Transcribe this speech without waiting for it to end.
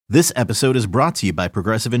This episode is brought to you by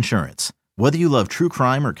Progressive Insurance. Whether you love true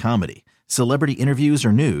crime or comedy, celebrity interviews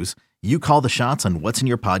or news, you call the shots on what's in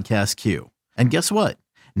your podcast queue. And guess what?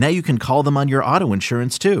 Now you can call them on your auto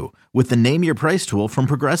insurance too with the Name Your Price tool from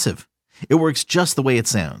Progressive. It works just the way it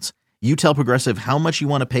sounds. You tell Progressive how much you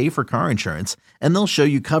want to pay for car insurance, and they'll show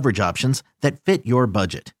you coverage options that fit your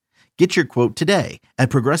budget. Get your quote today at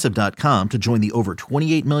Progressive.com to join the over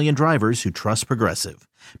 28 million drivers who trust Progressive.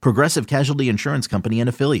 Progressive Casualty Insurance Company and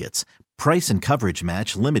Affiliates. Price and coverage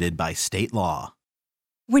match limited by state law.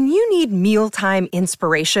 When you need mealtime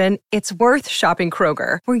inspiration, it's worth shopping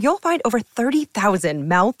Kroger, where you'll find over 30,000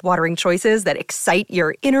 mouth-watering choices that excite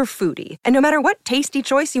your inner foodie. And no matter what tasty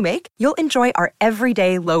choice you make, you'll enjoy our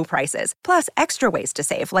everyday low prices, plus extra ways to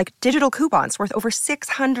save, like digital coupons worth over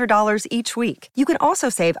 $600 each week. You can also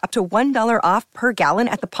save up to $1 off per gallon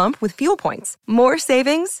at the pump with fuel points. More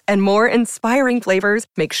savings and more inspiring flavors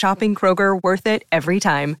make shopping Kroger worth it every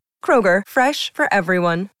time. Kroger, fresh for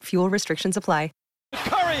everyone. Fuel restrictions apply.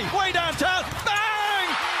 Curry, way downtown, bang!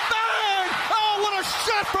 Bang! Oh, what a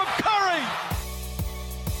shot from Curry!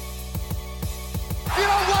 You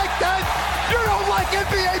don't like that? You don't like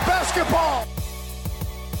NBA basketball!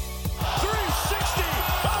 360!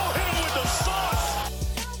 Oh, hit him with the sauce!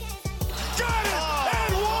 Got it!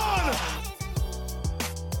 And one!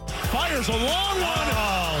 Fires a long one!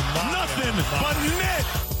 Oh, nothing but net!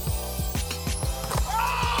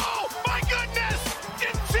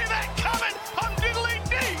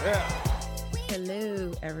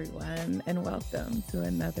 Hello, everyone, and welcome to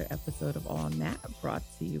another episode of All Nat, brought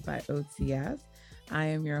to you by OTS. I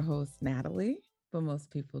am your host, Natalie, but most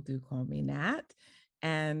people do call me Nat.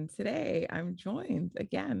 And today I'm joined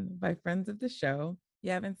again by friends of the show. You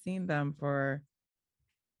haven't seen them for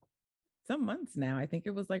some months now. I think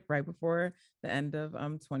it was like right before the end of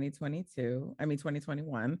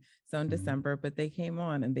 2021, so in December, but they came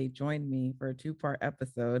on and they joined me for a two-part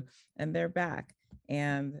episode, and they're back.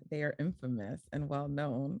 And they are infamous and well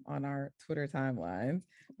known on our Twitter timelines.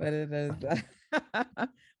 But it is,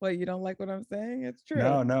 well, you don't like what I'm saying? It's true.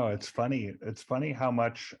 No, it's funny. It's funny how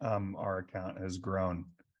much our account has grown.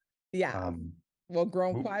 Yeah,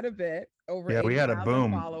 grown quite a bit. Over we had a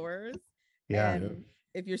boom followers. Yeah. And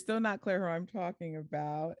if you're still not clear who I'm talking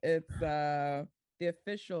about, it's the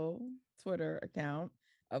official Twitter account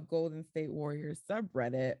of Golden State Warriors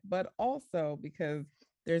subreddit, but also because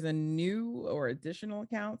there's a new or additional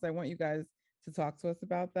accounts. I want you guys to talk to us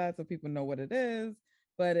about that so people know what it is,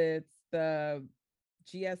 but it's the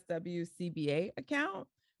GSW CBA account,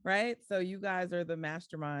 right? So you guys are the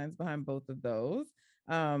masterminds behind both of those.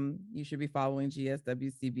 You should be following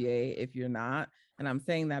GSW CBA if you're not. And I'm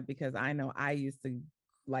saying that because I know I used to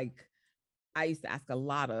ask a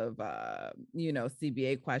lot of,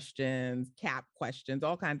 CBA questions, cap questions,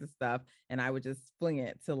 all kinds of stuff. And I would just fling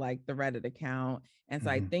it to like the Reddit account. And so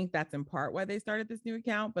I think that's in part why they started this new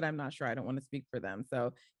account, but I'm not sure. I don't want to speak for them.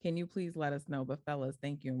 So can you please let us know? But fellas,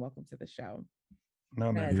 thank you and welcome to the show.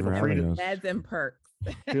 No, man. Meds and perks.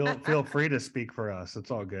 Feel free to speak for us. It's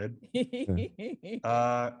all good.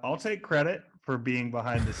 I'll take credit for being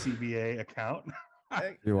behind the CBA account.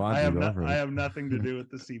 I have nothing to do with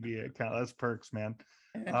the CBA account. That's Perks, man.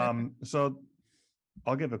 So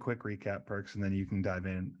I'll give a quick recap, Perks, and then you can dive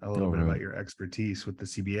in a little bit about your expertise with the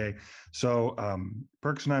CBA. So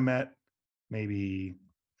Perks and I met maybe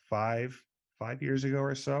five years ago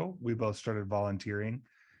or so. We both started volunteering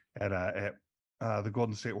at the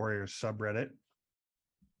Golden State Warriors subreddit.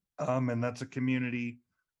 And that's a community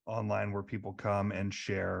online where people come and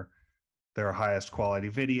share their highest quality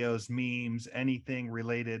videos, memes, anything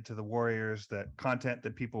related to the Warriors, that content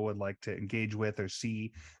that people would like to engage with or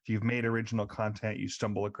see. If you've made original content, you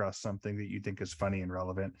stumble across something that you think is funny and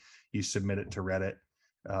relevant, you submit it to Reddit.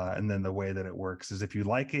 And then the way that it works is if you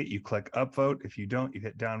like it, you click upvote. If you don't, you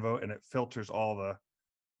hit downvote, and it filters all the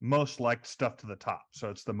most liked stuff to the top. So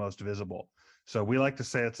it's the most visible. So we like to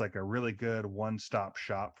say it's like a really good one-stop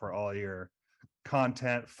shop for all your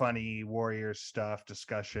content, funny Warriors stuff,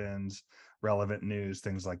 discussions, relevant news,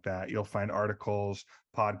 things like that. You'll find articles,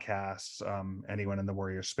 podcasts, anyone in the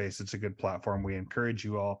Warrior space. It's a good platform. We encourage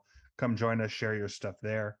you all, come join us, share your stuff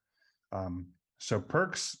there. So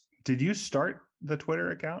Perks, did you start the Twitter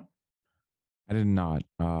account? I did not.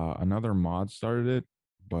 Another mod started it,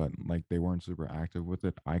 but like they weren't super active with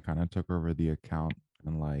it. I kind of took over the account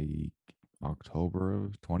in like October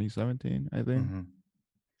of 2017, I think.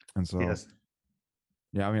 And so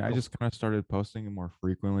yeah, I mean, I just kind of started posting it more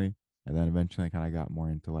frequently, and then eventually I kind of got more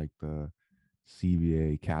into like the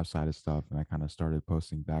CBA cap side of stuff, and I kind of started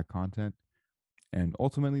posting that content. And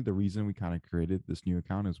ultimately, the reason we kind of created this new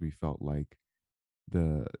account is we felt like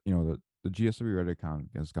the the GSW Reddit account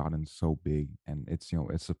has gotten so big, and it's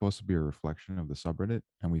it's supposed to be a reflection of the subreddit,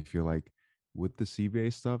 and we feel like with the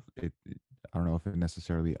CBA stuff, I don't know if it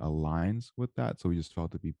necessarily aligns with that, so we just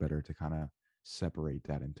felt it'd be better to kind of separate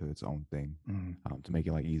that into its own thing, to make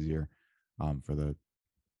it like easier for the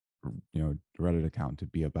Reddit account to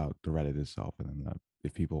be about the Reddit itself, and then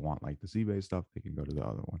if people want like the CBA stuff, they can go to the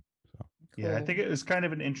other one. So yeah, I think it was kind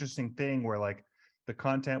of an interesting thing where like the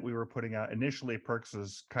content we were putting out initially, Perks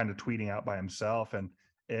was kind of tweeting out by himself, and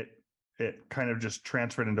it kind of just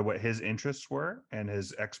transferred into what his interests were and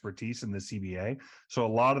his expertise in the CBA. So a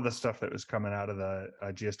lot of the stuff that was coming out of the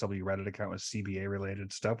GSW Reddit account was CBA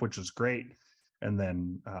related stuff, which was great. And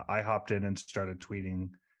then I hopped in and started tweeting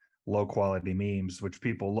low quality memes, which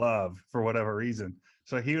people love for whatever reason.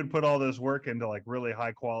 So he would put all this work into like really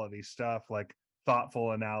high quality stuff, like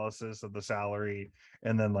thoughtful analysis of the salary.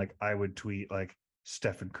 And then like I would tweet like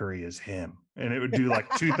Stephen Curry is him, and it would do like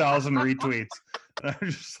 2,000 retweets. And I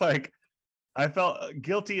was just like, I felt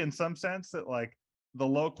guilty in some sense that like the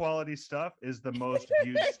low quality stuff is the most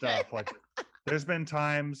viewed stuff. Like there's been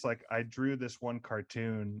times like I drew this one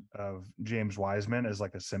cartoon of James Wiseman as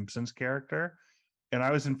like a Simpsons character, and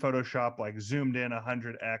I was in Photoshop, like zoomed in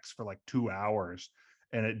 100x for like 2 hours,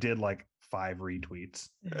 and it did like 5 retweets.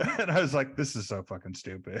 And I was like, this is so fucking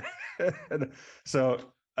stupid. So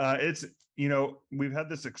it's, we've had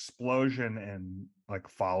this explosion in like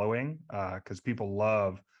following because people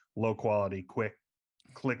love low quality, quick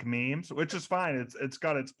click memes, which is fine. It's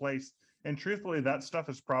got its place. And truthfully, that stuff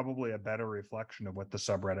is probably a better reflection of what the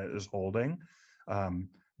subreddit is holding.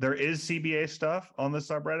 There is CBA stuff on the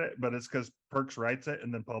subreddit, but it's because Perks writes it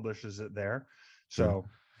and then publishes it there. So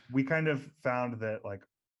we kind of found that like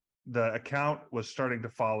the account was starting to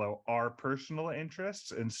follow our personal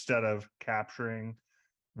interests instead of capturing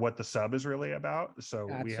what the sub is really about. So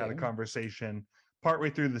we had a conversation partway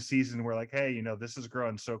through the season. We're like, hey, this is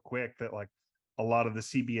growing so quick that like a lot of the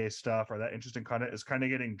CBA stuff or that interesting content is kind of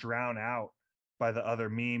getting drowned out by the other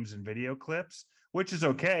memes and video clips, which is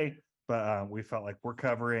okay. But we felt like we're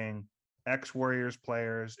covering ex-Warriors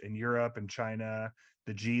players in Europe and China,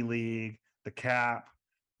 the G League, the cap,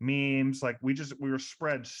 memes. Like we were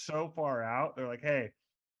spread so far out. They're like, hey,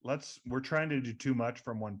 we're trying to do too much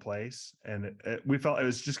from one place. And we felt it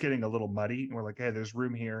was just getting a little muddy. And we're like, hey, there's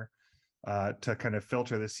room here to kind of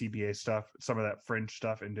filter the CBA stuff, some of that fringe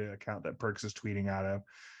stuff into an account that Perks is tweeting out of.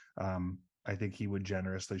 I think he would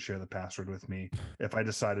generously share the password with me if I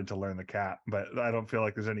decided to learn the cat, but I don't feel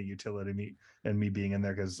like there's any utility in me being in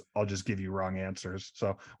there because I'll just give you wrong answers.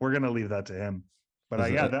 So we're going to leave that to him. But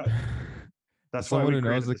that's someone who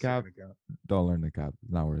knows the cap. Don't learn the cap.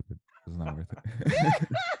 It's not worth it. It's not worth it.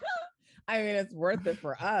 I mean, it's worth it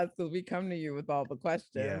for us because we come to you with all the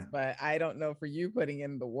questions, but I don't know for you putting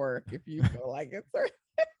in the work if you feel like it's worth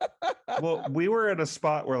it. Well, we were at a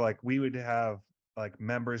spot where like we would have like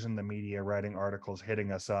members in the media writing articles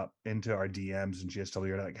hitting us up into our DMs and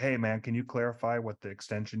GSW like, hey man, can you clarify what the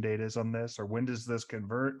extension date is on this, or when does this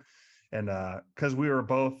convert? And because we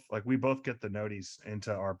both get the notice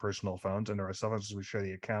into our personal phones, into our cell phones as we share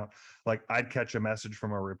the account. Like I'd catch a message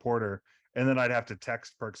from a reporter and then I'd have to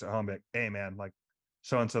text Perks at home, like, hey man, like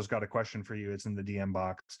so-and-so's got a question for you. It's in the DM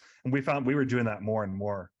box. And we found we were doing that more and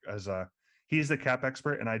more as he's the cap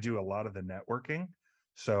expert and I do a lot of the networking.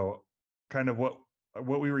 So kind of what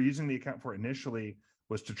we were using the account for initially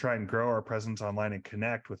was to try and grow our presence online and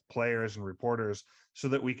connect with players and reporters so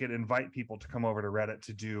that we could invite people to come over to Reddit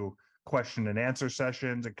to do question and answer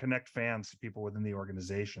sessions and connect fans to people within the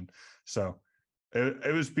organization. So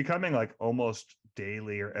it was becoming like almost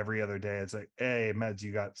daily or every other day. It's like, hey, Meds,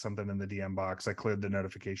 you got something in the DM box. I cleared the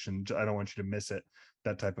notification. I don't want you to miss it.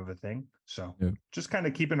 That type of a thing. So just kind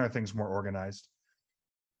of keeping our things more organized.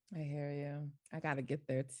 I hear you. I got to get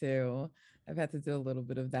there too. I've had to do a little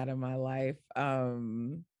bit of that in my life.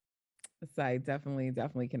 So I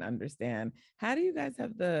definitely can understand. How do you guys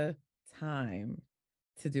have the time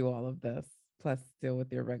to do all of this, plus deal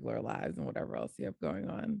with your regular lives and whatever else you have going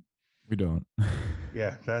on? We don't.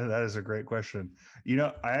 Yeah, that is a great question.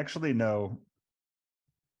 I actually know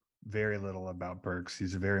very little about Perks.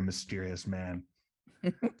 He's a very mysterious man.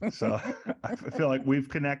 So I feel like we've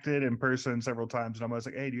connected in person several times and I'm always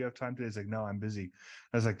like, hey, do you have time today? He's like, no, I'm busy.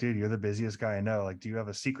 I was like, dude, you're the busiest guy I know. Like, do you have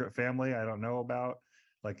a secret family I don't know about?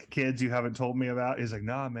 Like kids you haven't told me about? He's like,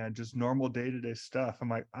 nah, man, just normal day-to-day stuff. I'm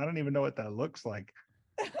like, I don't even know what that looks like.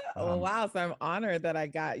 Oh, wow. So I'm honored that I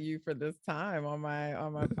got you for this time on my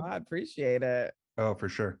pod. Appreciate it. Oh, for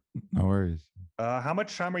sure. No worries. How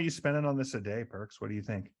much time are you spending on this a day, Perks? What do you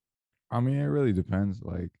think? I mean, it really depends.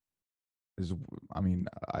 Like,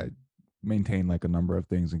 maintain like a number of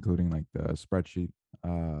things, including like the spreadsheet.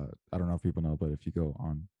 I don't know if people know, but if you go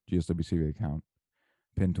on GSWCB account,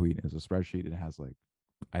 pin tweet is a spreadsheet. It has like,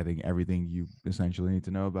 I think everything you essentially need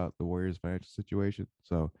to know about the Warriors' financial situation.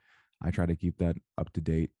 So I try to keep that up to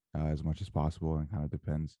date as much as possible, and kind of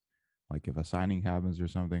depends. Like if a signing happens or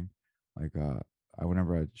something, like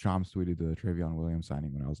whenever Shams tweeted the Travion Williams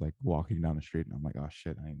signing when I was like walking down the street, and I'm like, oh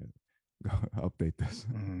shit, I need to go update this.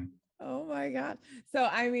 Mm-hmm. Oh my God. So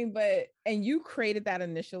I mean, and you created that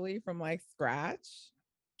initially from like scratch?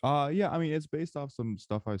 Yeah, I mean it's based off some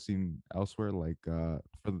stuff I've seen elsewhere. Like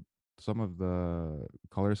some of the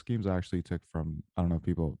color schemes I actually took from, I don't know if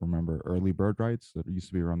people remember Early Bird Rights that used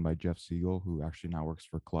to be run by Jeff Siegel, who actually now works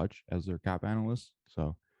for Clutch as their cap analyst.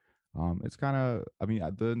 So it's kind of, I mean,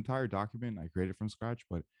 the entire document I created from scratch,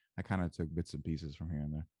 but I kind of took bits and pieces from here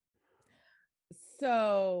and there.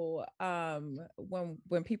 So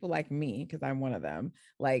when people like me, because I'm one of them,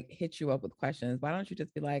 like hit you up with questions, why don't you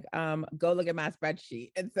just be like, go look at my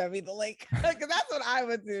spreadsheet and send me the link? Because that's what I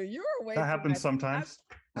would do. You were way that happens sometimes.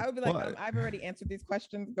 I would be like, I've already answered these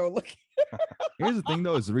questions. Go look. Here's the thing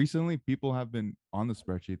though, is recently people have been on the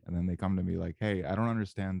spreadsheet and then they come to me like, hey, I don't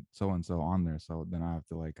understand so and so on there. So then I have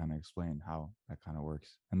to like kind of explain how that kind of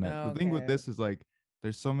works. And the thing with this is like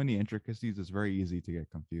there's so many intricacies, it's very easy to get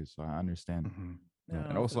confused. So I understand. Mm-hmm.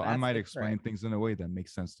 And also I might explain things in a way that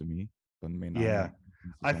makes sense to me, but may not. Yeah.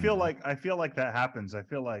 I feel like that happens. I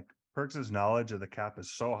feel like Perks's knowledge of the cap is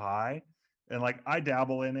so high, and like I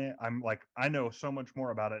dabble in it. I'm like, I know so much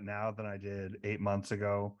more about it now than I did 8 months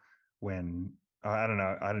ago when I don't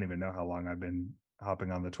know. I don't even know how long I've been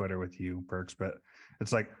hopping on the Twitter with you, Perks, but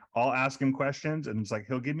it's like I'll ask him questions and it's like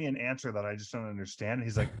he'll give me an answer that I just don't understand. And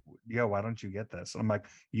he's like, yo, why don't you get this? And I'm like,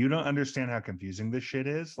 you don't understand how confusing this shit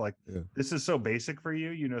is. Like, this is so basic for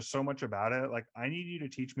you. You know so much about it. Like, I need you to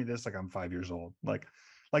teach me this like I'm 5 years old. Like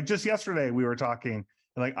just yesterday we were talking,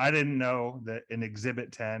 and like I didn't know that an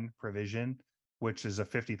Exhibit 10 provision, which is a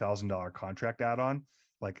 $50,000 contract add-on,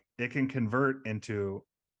 like it can convert into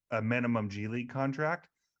a minimum G League contract.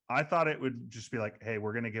 I thought it would just be like, hey,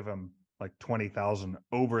 we're going to give them like 20,000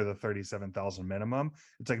 over the 37,000 minimum.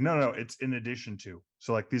 It's like, no, it's in addition to.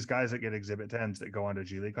 So like these guys that get Exhibit 10s that go onto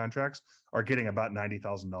G League contracts are getting about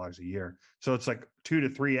 $90,000 a year. So it's like 2 to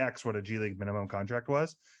 3x what a G League minimum contract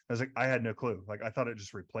was. I was like, I had no clue. Like I thought it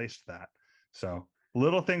just replaced that. So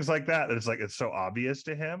little things like that it's like, it's so obvious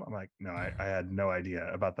to him. I'm like, no, I had no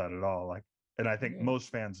idea about that at all. Like, and I think most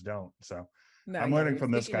fans don't. So I'm learning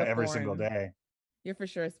from this guy every single day. You're for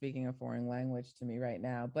sure speaking a foreign language to me right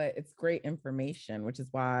now, but it's great information, which is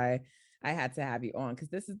why I had to have you on, because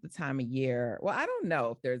this is the time of year. Well, I don't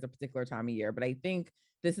know if there's a particular time of year, but I think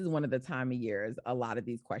this is one of the time of years a lot of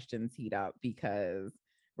these questions heat up because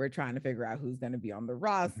we're trying to figure out who's going to be on the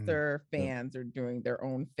roster. Fans are doing their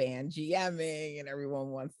own fan GMing and everyone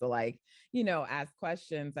wants to like, ask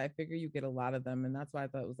questions. I figure you get a lot of them. And that's why I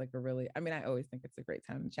thought it was like I always think it's a great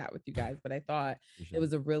time to chat with you guys, but I thought it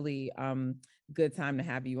was a really good time to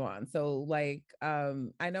have you on. So like,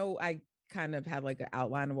 I know I kind of had like an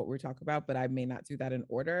outline of what we're talking about, but I may not do that in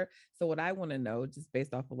order. So what I want to know, just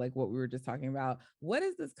based off of like what we were just talking about, what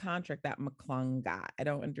is this contract that McClung got? I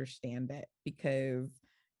don't understand it because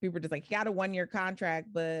people are just like, he got a 1-year contract,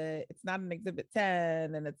 but it's not an Exhibit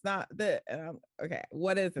 10 and it's not okay,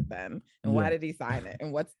 what is it then? And why did he sign it?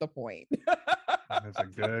 And what's the point? That's a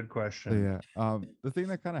good question. So the thing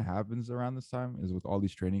that kind of happens around this time is with all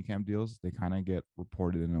these training camp deals, they kind of get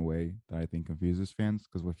reported in a way that I think confuses fans.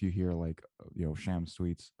 Because if you hear like, Shams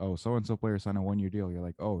tweets, oh, so-and-so player signed a 1-year deal, you're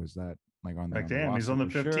like, oh, is that like on the like, damn, he's on the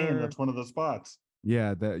 15. Sure? That's one of the spots.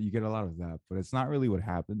 Yeah, that you get a lot of that, but it's not really what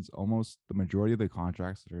happens. Almost the majority of the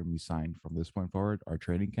contracts that are going to be signed from this point forward are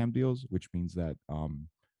training camp deals, which means that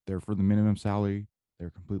they're for the minimum salary.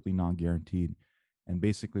 They're completely non-guaranteed. And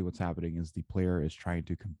basically what's happening is the player is trying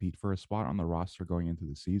to compete for a spot on the roster going into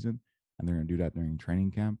the season, and they're going to do that during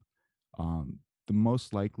training camp. The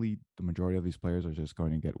most likely, the majority of these players are just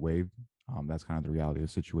going to get waived. That's kind of the reality of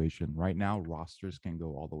the situation. Right now, rosters can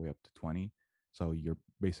go all the way up to 20. So you're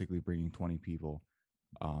basically bringing 20 people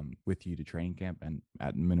with you to training camp, and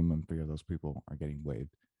at minimum 3 of those people are getting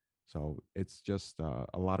waived. So it's just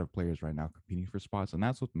a lot of players right now competing for spots, and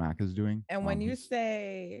that's what Mac is doing. And when you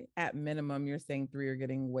say at minimum, you're saying 3 are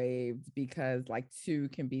getting waived because like 2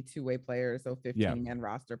 can be 2-way players, so 15-man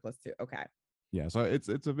roster plus 2. Okay. Yeah, so it's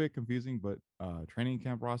a bit confusing, but training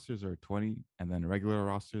camp rosters are 20, and then regular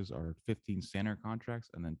rosters are 15 standard contracts,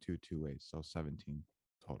 and then 2 2-ways, so 17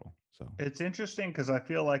 total. So it's interesting because I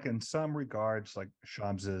feel like in some regards, like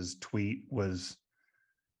Shams's tweet was,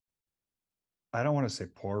 I don't want to say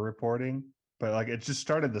poor reporting, but like it just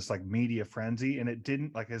started this like media frenzy, and it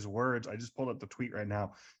didn't, like his words. I just pulled up the tweet right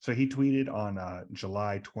now. So he tweeted on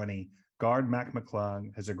July 20, guard Mac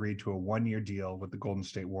McClung has agreed to a 1-year deal with the Golden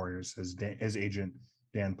State Warriors. His agent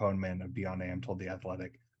Dan Poneman of Beyond AM told The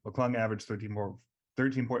Athletic. McClung averaged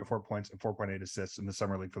 13.4 points and 4.8 assists in the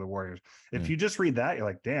summer league for the Warriors. If you just read that, you're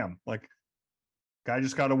like, damn, like guy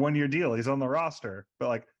just got a 1-year deal. He's on the roster. But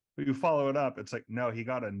like you follow it up, it's like, no, he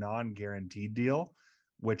got a non-guaranteed deal,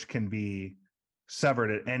 which can be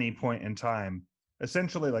severed at any point in time.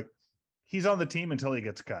 Essentially, like he's on the team until he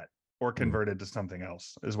gets cut or converted to something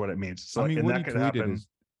else is what it means. So I mean, and what that he could happen.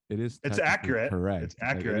 It's accurate. Correct. It's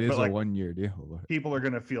accurate. Like, it is but a like 1-year deal. People are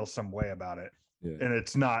going to feel some way about it. Yeah. And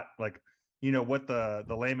it's not like, what the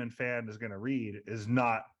layman fan is going to read is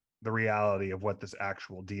not the reality of what this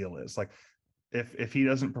actual deal is. Like if he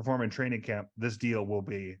doesn't perform in training camp, this deal will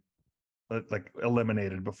be like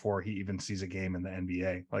eliminated before he even sees a game in the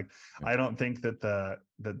NBA. Like I don't think that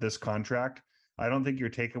this contract, I don't think your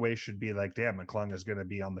takeaway should be like, damn, McClung is going to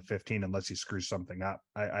be on the 15 unless he screws something up.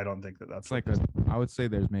 I don't think that's like I would say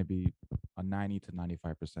there's maybe a 90 to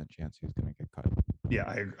 95% chance he's going to get cut.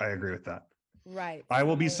 Yeah, I agree with that. Right. I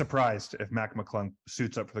will be surprised if Mac McClung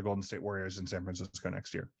suits up for the Golden State Warriors in San Francisco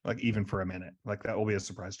next year, like even for a minute. Like that will be a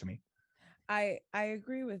surprise to me. I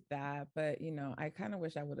agree with that, but I kind of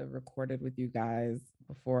wish I would have recorded with you guys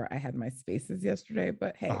before I had my spaces yesterday.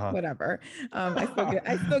 But hey, whatever.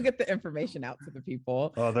 I still get the information out to the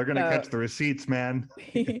people. Oh, they're gonna catch the receipts, man.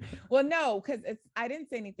 Well, no, because I didn't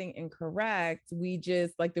say anything incorrect. We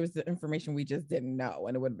just there was the information we just didn't know,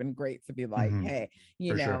 and it would have been great to be like, hey,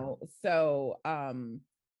 Sure. So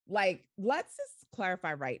let's just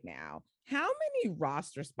clarify right now. How many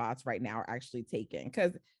roster spots right now are actually taken?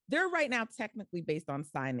 Because they're right now technically based on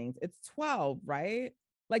signings. It's 12, right?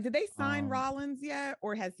 Like, did they sign Rollins yet,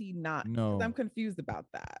 or has he not? No, I'm confused about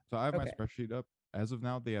that. So I have my spreadsheet up. As of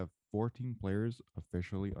now, they have 14 players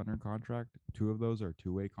officially under contract. 2 of those are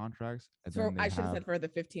 2-way contracts. And so I should have said for the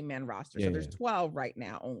 15-man roster. So there's 12 right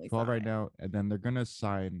now, only 12 right now, and then they're gonna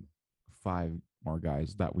sign 5 more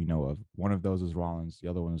guys that we know of. One of those is Rollins, the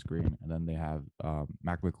other one is Green, and then they have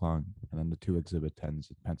Mac McClung, and then the 2 Exhibit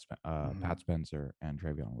 10s, Pat Spencer and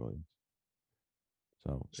Travion Williams.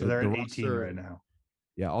 So they're at 18 right now.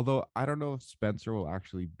 Yeah, although I don't know if Spencer will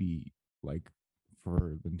actually be like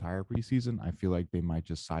for the entire preseason. I feel like they might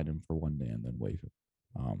just sign him for one day and then waive him.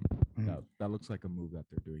 That looks like a move that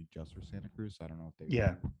they're doing just for Santa Cruz. I don't know if they.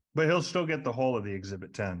 Yeah, but he'll still get the whole of the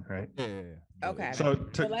Exhibit 10, right? Yeah. Okay. So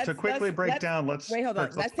to quickly break down, let's talk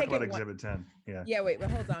about Exhibit 10. Yeah. Wait,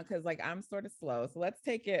 but hold on, because I'm sort of slow. So let's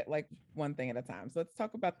take it one thing at a time. So let's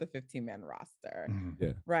talk about the 15-man roster.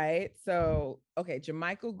 Yeah. Right. So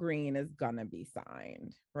JaMychal Green is gonna be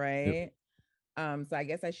signed, right? Yep. So I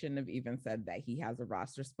guess I shouldn't have even said that he has a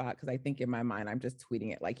roster spot, because I think in my mind I'm just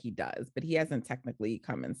tweeting it like he does, but he hasn't technically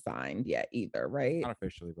come and signed yet either, right? Not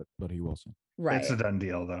officially, but he will soon. Right. It's a done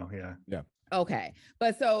deal though. Yeah. Okay.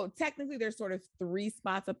 But so technically there's sort of 3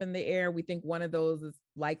 spots up in the air. We think one of those is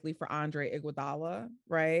likely for Andre Iguodala,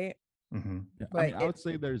 right? Mm-hmm. Yeah. But I would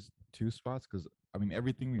say there's 2 spots, because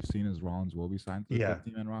everything we've seen is Rollins will be signed to the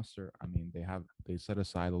 15-man roster. They set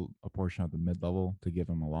aside a portion of the mid-level to give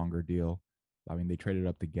him a longer deal. They traded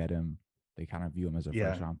up to get him. They kind of view him as a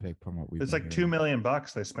first-round pick from what we've. It's like $2 million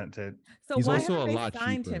they spent to. So he's why also haven't a they lot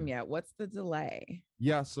signed cheaper. him yet? What's the delay?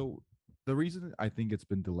 Yeah, so the reason I think it's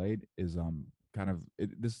been delayed is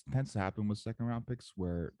this tends to happen with second-round picks,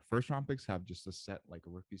 where first-round picks have just a set a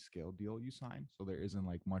rookie scale deal you sign, so there isn't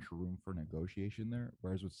much room for negotiation there.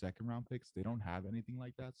 Whereas with second-round picks, they don't have anything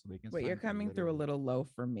like that, so they can. Wait, you're coming through a little low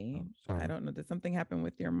for me. I don't know. Did something happen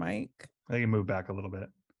with your mic? I can move back a little bit.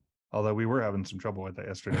 Although we were having some trouble with that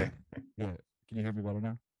yesterday. Yeah. Can you hear me better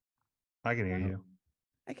now? I can hear you.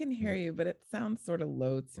 I can hear you, but it sounds sort of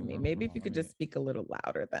low to me. Maybe if you could just speak a little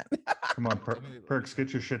louder then. Come on, Perks,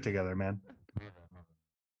 get your shit together, man.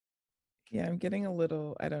 Yeah, I'm getting a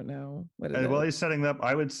little, I don't know what it is. While he's setting up,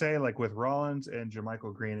 I would say with Rollins and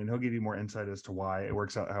JaMychal Green, and he'll give you more insight as to why it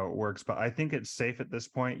works out how it works. But I think it's safe at this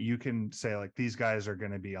point. You can say these guys are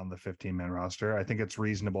going to be on the 15-man roster. I think it's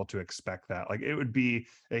reasonable to expect that. It would be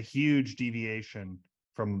a huge deviation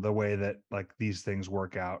from the way that these things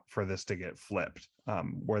work out for this to get flipped,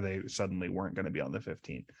 where they suddenly weren't going to be on the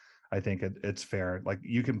 15. I think it's fair.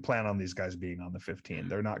 You can plan on these guys being on the 15.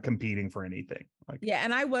 They're not competing for anything.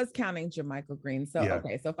 And I was counting JaMychal Green. So,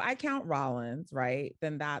 okay. So if I count Rollins, right,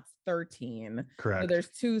 then that's 13. Correct. So there's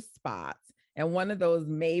 2 spots, and one of those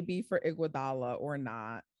may be for Iguodala or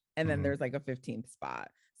not. And then there's a 15th spot.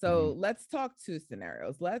 So let's talk 2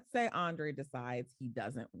 scenarios. Let's say Andre decides he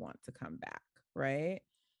doesn't want to come back, right?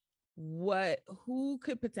 who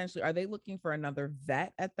could potentially, are they looking for another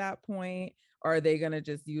vet at that point? Or are they going to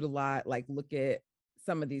just utilize, like, look at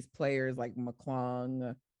some of these players like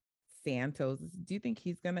McClung, Santos? Do you think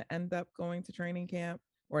he's going to end up going to training camp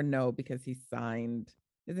or no? Because he's signed,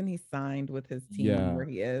 isn't he signed with his team where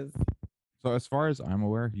he is? So as far as I'm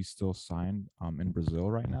aware, he's still signed in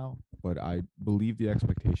Brazil right now, but I believe the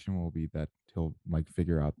expectation will be that he'll like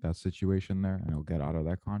figure out that situation there and he'll get out of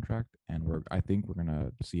that contract. And I think we're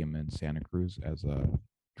gonna see him in Santa Cruz as a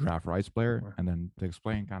draft rights player. And then to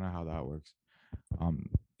explain kind of how that works,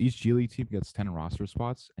 each G League team gets 10 roster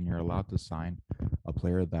spots, and you're allowed to sign a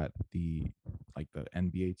player that the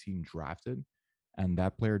NBA team drafted, and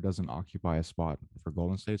that player doesn't occupy a spot for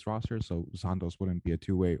Golden State's roster. So Santos wouldn't be a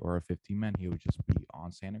 2-way or a 15-man. He would just be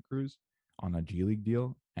on Santa Cruz on a G League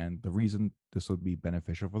deal. And the reason this would be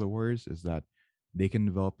beneficial for the Warriors is that they can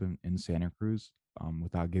develop him in Santa Cruz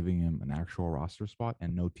without giving him an actual roster spot,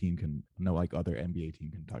 and no other NBA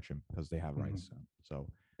team can touch him because they have rights. So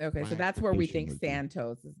okay, so that's where we think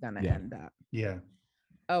Santos is going to end up. Yeah.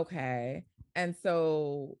 Okay. And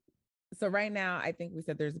so right now, I think we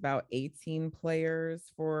said there's about 18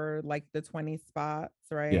 players for like the 20 spots,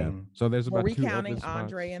 right? Yeah. So there's about. Are we counting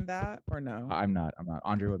Andre in that or no? I'm not.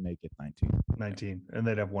 Andre would make it 19, and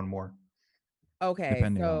they'd have one more. Okay.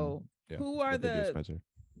 Depending so who are the?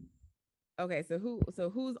 Okay, so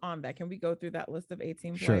who's on that? Can we go through that list of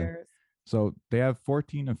 18 players? So they have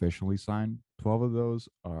 14 officially signed. 12 of those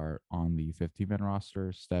are on the 15-man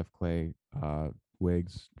roster. Steph, Clay,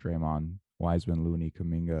 Wiggs, Draymond, Wiseman, Looney,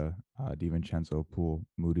 Kuminga, DiVincenzo, Poole,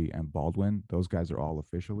 Moody, and Baldwin. Those guys are all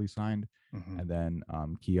officially signed. And then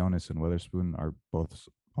Quinones and Witherspoon are both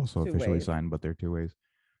also officially signed, but they're 2 ways.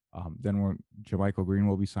 Then JaMychal Green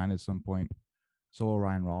will be signed at some point. So will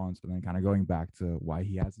Ryan Rollins. And then kind of going back to why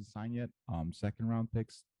he hasn't signed yet, second round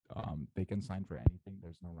picks, they can sign for anything.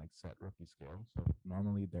 There's no like set rookie scale. So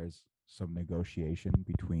normally there's some negotiation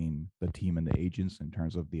between the team and the agents in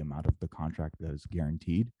terms of the amount of the contract that is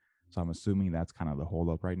guaranteed. So I'm assuming that's kind of the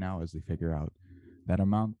holdup right now as they figure out that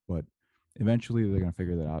amount. But eventually they're going to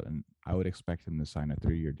figure that out. And I would expect him to sign a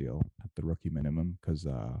 3-year deal at the rookie minimum because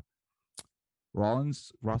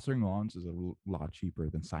rostering Rollins is a lot cheaper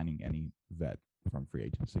than signing any vet from free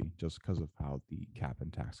agency just because of how the cap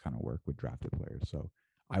and tax kind of work with drafted players. So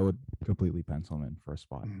I would completely pencil him in for a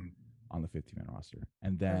spot on the 15-man roster.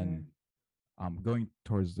 And then going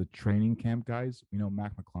towards the training camp guys,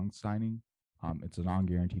 Mac McClung signing. It's a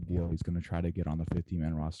non-guaranteed deal. He's going to try to get on the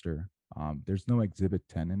 50-man roster. There's no Exhibit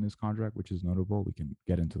 10 in his contract, which is notable. We can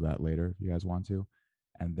get into that later if you guys want to.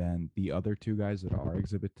 And then the other 2 guys that are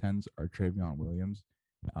Exhibit 10s are Travion Williams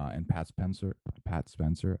and Pat Spencer.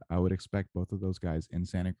 I would expect both of those guys in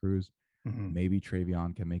Santa Cruz. Maybe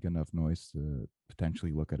Travion can make enough noise to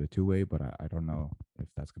potentially look at a 2-way, but I don't know if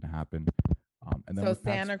that's going to happen. And then so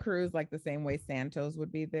Santa Cruz, like the same way Santos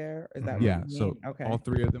would be there? Is that what you mean? So all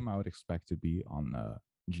 3 of them I would expect to be on the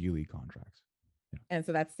G League contracts. Yeah. And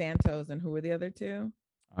so that's Santos, and who are the other 2?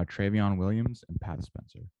 Travion Williams and Pat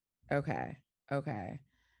Spencer. Okay.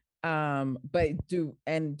 But do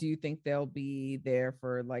you think they'll be there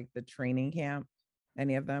for like the training camp?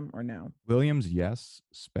 Any of them or no? Williams, yes.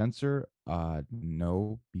 Spencer,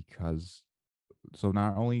 no, because so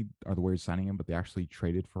not only are the Warriors signing him, but they actually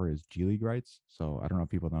traded for his G League rights. So I don't know if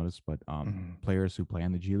people noticed, but players who play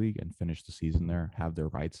in the G League and finish the season there have their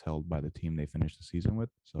rights held by the team they finished the season with.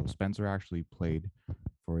 So Spencer actually played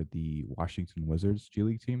for the Washington Wizards G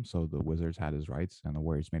League team. So the Wizards had his rights, and the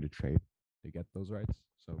Warriors made a trade to get those rights.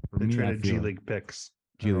 So they traded G League picks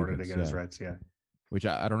in order to get his rights. Yeah. Which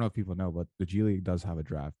I don't know if people know, but the G League does have a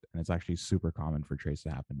draft, and it's actually super common for trades to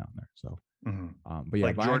happen down there. So, but yeah,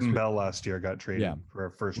 like Jordan Bell last year got traded for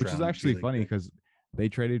a first round, which is actually funny because they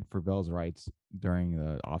traded for Bell's rights during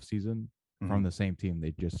the offseason from the same team.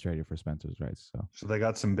 They just traded for Spencer's rights. So they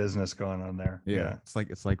got some business going on there. Yeah.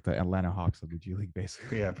 It's like the Atlanta Hawks of the G League,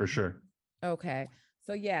 basically. Yeah, for sure. Okay.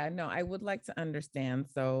 So I would like to understand.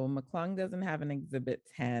 So McClung doesn't have an Exhibit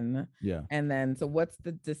 10. Yeah. And then, so what's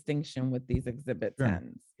the distinction with these Exhibit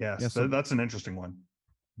 10s? Yes, so that's an interesting one.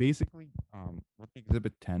 Basically, what the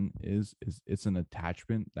Exhibit 10 is it's an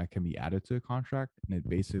attachment that can be added to a contract, and it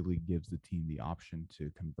basically gives the team the option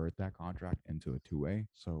to convert that contract into a 2-way.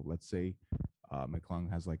 So let's say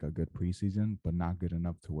McClung has like a good preseason, but not good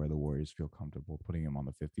enough to where the Warriors feel comfortable putting him on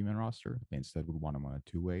the 50-man roster. They instead would want him on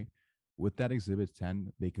a 2-way. With that Exhibit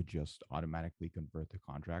 10, they could just automatically convert the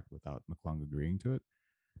contract without McClung agreeing to it.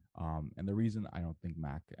 And the reason I don't think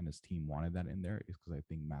Mac and his team wanted that in there is because I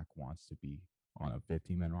think Mac wants to be on a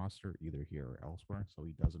 15-man roster, either here or elsewhere. So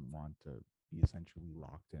he doesn't want to be essentially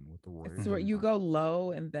locked in with the Warriors. So you go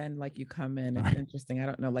low and then like you come in. It's interesting. I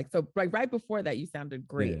don't know. Like, so like right before that, you sounded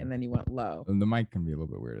great and then you went low. And the mic can be a little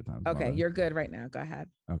bit weird at times. Okay, you're good right now. Go ahead.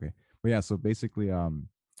 Okay. But yeah, so basically,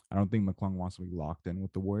 I don't think McClung wants to be locked in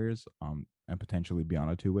with the Warriors and potentially be on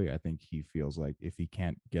a two-way. I think he feels like if he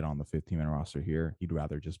can't get on the 15-man roster here, he'd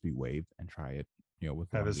rather just be waived and try it,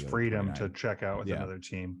 with have his freedom to check out with another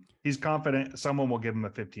team. He's confident someone will give him a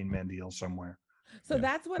 15-man deal somewhere. So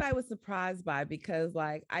that's what I was surprised by, because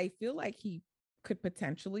like I feel like he could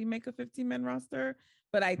potentially make a 15-man roster,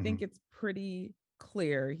 but I think it's pretty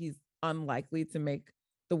clear he's unlikely to make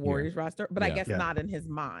the Warriors roster, but I guess not in his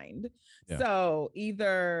mind. So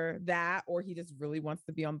either that or he just really wants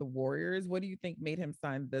to be on the Warriors. What do you think made him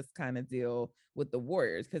sign this kind of deal with the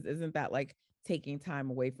Warriors? Because isn't that like taking time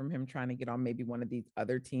away from him trying to get on maybe one of these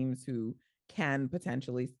other teams who can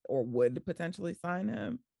potentially or would potentially sign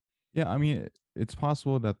him? Yeah, I mean, it's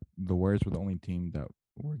possible that the Warriors were the only team that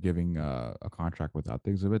were giving a contract without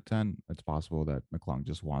the Exhibit 10. It's possible that McClung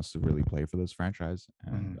just wants to really play for this franchise,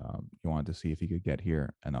 and he wanted to see if he could get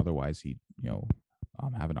here, and otherwise he'd,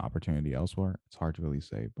 have an opportunity elsewhere. It's hard to really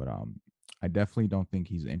say, but I definitely don't think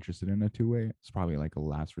he's interested in a two-way. It's probably like a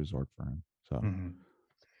last resort for him. So.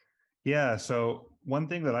 Yeah. So one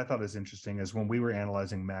thing that I thought is interesting is when we were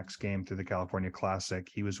analyzing Mac's game through the California Classic,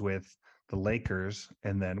 he was with the Lakers,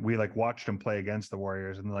 and then we like watched him play against the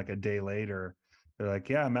Warriors, and then like a day later they're like,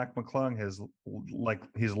 yeah, Mac McClung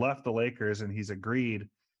he's left the Lakers and he's agreed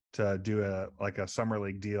to do a summer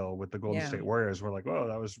league deal with the Golden State Warriors. We're like, whoa,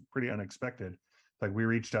 that was pretty unexpected. Like we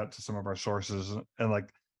reached out to some of our sources, and like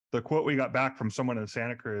the quote we got back from someone in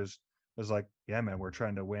Santa Cruz was like, yeah, man, we're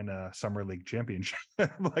trying to win a summer league championship.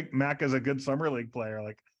 Like Mac is a good summer league player.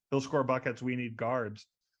 Like he'll score buckets. We need guards.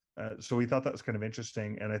 So we thought that was kind of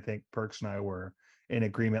interesting. And I think Perks and I were in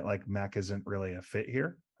agreement, like Mac isn't really a fit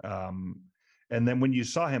here. And then when you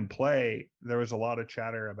saw him play, there was a lot of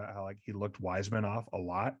chatter about how like he looked Wiseman off a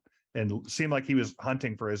lot and seemed like he was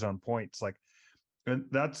hunting for his own points. Like, and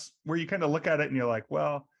that's where you kind of look at it and you're like,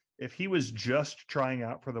 well, if he was just trying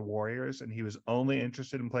out for the Warriors and he was only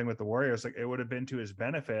interested in playing with the Warriors, like it would have been to his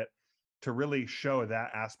benefit to really show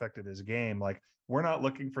that aspect of his game. Like we're not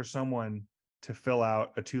looking for someone to fill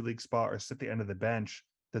out a 2-league spot or sit the end of the bench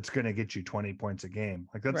that's going to get you 20 points a game.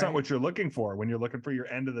 Like that's not what you're looking for when you're looking for your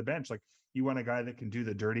end of the bench. Like you want a guy that can do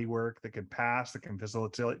the dirty work, that can pass, that can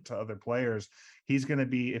facilitate to other players. He's going to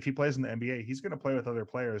be, if he plays in the NBA, he's going to play with other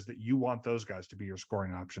players that you want those guys to be your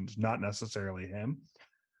scoring options, not necessarily him.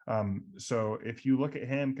 So if you look at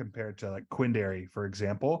him compared to like Quinndary, for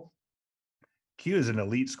example, Q is an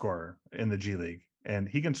elite scorer in the G League, and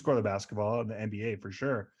he can score the basketball in the NBA for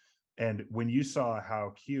sure. And when you saw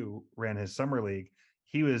how Q ran his summer league,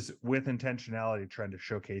 he was with intentionality trying to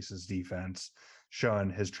showcase his defense, showing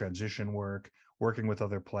his transition work, working with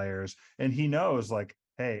other players. And he knows like,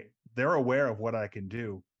 hey, they're aware of what I can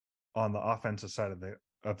do on the offensive side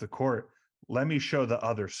of the court. Let me show the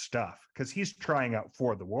other stuff, because he's trying out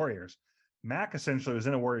for the Warriors. Mac essentially was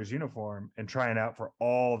in a Warriors uniform and trying out for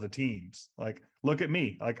all the teams. Like, look at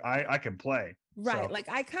me. Like I can play. Right. So. Like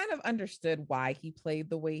I kind of understood why he played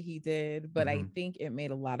the way he did, but I think it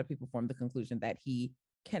made a lot of people form the conclusion that he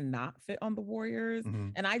cannot fit on the Warriors.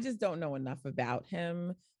 And I just don't know enough about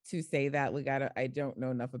him to say that. Like I don't know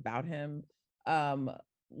enough about him.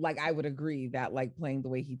 Like I would agree that like playing the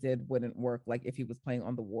way he did wouldn't work like if he was playing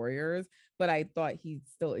on the Warriors, but I thought he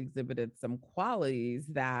still exhibited some qualities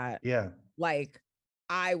that like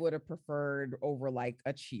I would have preferred over like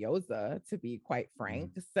a Chiozza, to be quite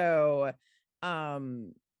frank. So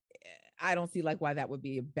I don't see like why that would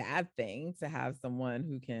be a bad thing to have someone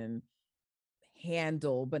who can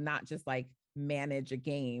handle, but not just like manage a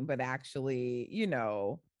game, but actually,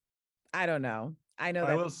 I don't know. I know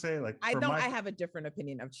that I will say, like, I have a different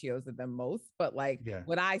opinion of Chiozza than most, but like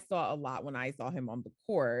what I saw a lot when I saw him on the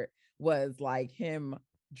court was like him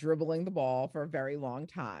dribbling the ball for a very long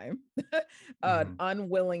time, an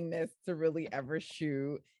unwillingness to really ever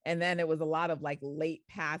shoot. And then it was a lot of like late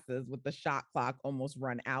passes with the shot clock almost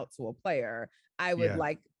run out to a player. I would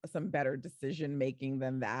like some better decision making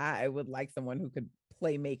than that. I would like someone who could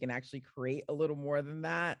play make and actually create a little more than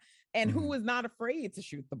that, and who was not afraid to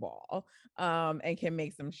shoot the ball and can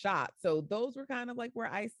make some shots. So those were kind of like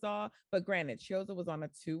where I saw, but granted, Chiozza was on a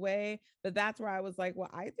 2-way, but that's where I was like, well,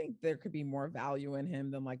 I think there could be more value in him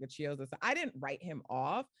than like a Chiozza. So I didn't write him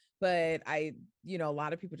off, but a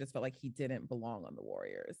lot of people just felt like he didn't belong on the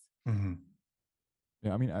Warriors.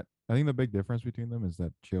 Yeah, I mean, I think the big difference between them is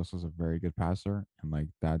that Chiozza is a very good passer, and like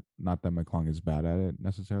that, not that McClung is bad at it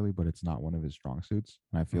necessarily, but it's not one of his strong suits.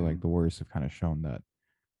 And I feel like the Warriors have kind of shown that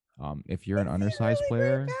if you're an undersized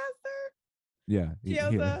player, Yeah, he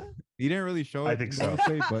didn't really show it. I think so.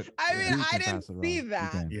 But I mean, I didn't see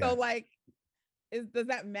that. So like, does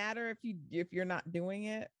that matter if you're not doing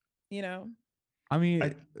it? You know. I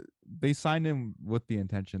mean, they signed him with the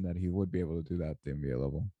intention that he would be able to do that at the NBA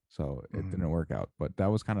level. So it didn't work out. But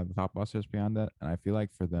that was kind of the thought process beyond that. And I feel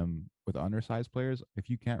like for them with undersized players, if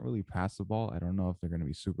you can't really pass the ball, I don't know if they're going to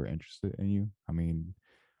be super interested in you. I mean,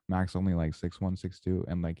 Max only like 6'1", 6'2",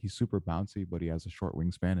 and like he's super bouncy, but he has a short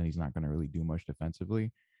wingspan and he's not going to really do much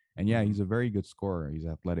defensively. And yeah, he's a very good scorer. He's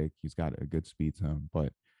athletic. He's got a good speed to him,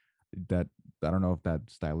 but that I don't know if that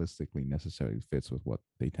stylistically necessarily fits with what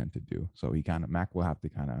they tend to do. So Mac will have to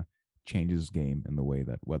kind of change his game in the way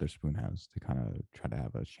that Weatherspoon has to kind of try to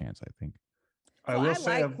have a chance, I think. I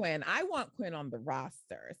like Quinn. I want Quinn on the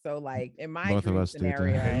roster. So like in my dream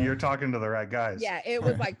scenario, you're talking to the right guys. Yeah, it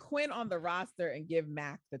was like Quinn on the roster and give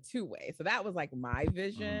Mac the two-way. So that was like my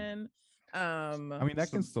vision. I mean, that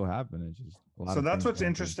can still happen. It's just so that's what's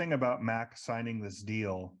interesting about Mac signing this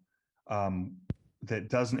deal. That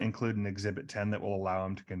doesn't include an Exhibit 10 that will allow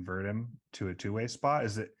him to convert him to a two-way spot,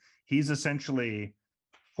 is that he's essentially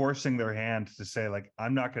forcing their hand to say, like,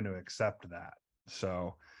 I'm not going to accept that.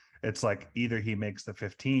 So it's like either he makes the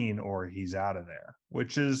 15 or he's out of there,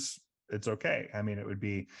 which is, it's okay. I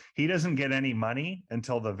mean, he doesn't get any money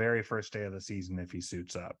until the very first day of the season if he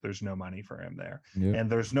suits up. There's no money for him there. Yep. And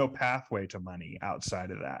there's no pathway to money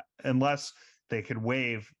outside of that, unless they could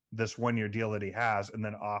waive this 1-year deal that he has and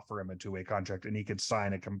then offer him a two-way contract and he could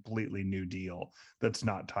sign a completely new deal that's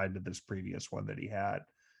not tied to this previous one that he had.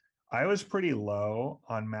 I was pretty low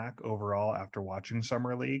on Mac overall after watching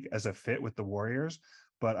Summer League as a fit with the Warriors,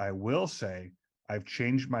 but I will say I've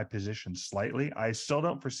changed my position slightly. I still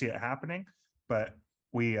don't foresee it happening, but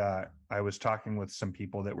I was talking with some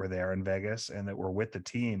people that were there in Vegas and that were with the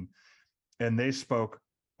team, and they spoke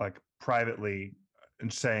like privately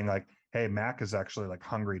and saying like, hey, Mac is actually like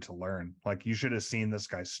hungry to learn. Like you should have seen this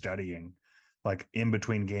guy studying like in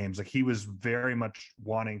between games. Like he was very much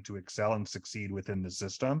wanting to excel and succeed within the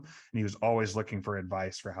system. And he was always looking for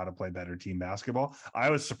advice for how to play better team basketball. I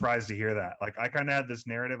was surprised to hear that. Like I kind of had this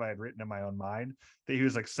narrative I had written in my own mind that he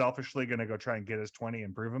was like selfishly going to go try and get his 20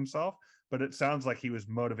 and prove himself. But it sounds like he was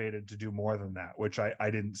motivated to do more than that, which I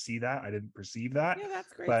didn't see that. I didn't perceive that. Yeah,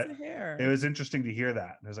 that's great but to hear. It was interesting to hear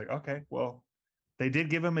that. And I was like, okay, well, they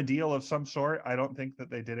did give him a deal of some sort. I don't think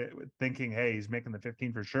that they did it thinking, hey, he's making the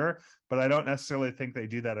 15 for sure. But I don't necessarily think they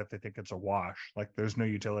do that if they think it's a wash. Like there's no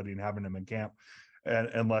utility in having him in camp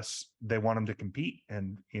unless they want him to compete.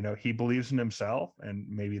 And, you know, he believes in himself and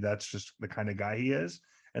maybe that's just the kind of guy he is.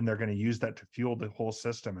 And they're going to use that to fuel the whole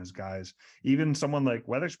system as guys. Even someone like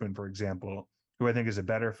Weatherspoon, for example, who I think is a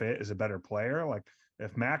better fit, is a better player. Like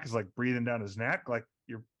if Mac is like breathing down his neck, like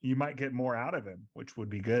you might get more out of him, which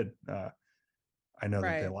would be good. I know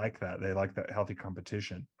that they like that. They like that healthy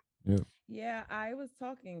competition. Yeah, I was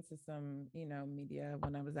talking to some, media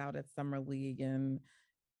when I was out at Summer League, and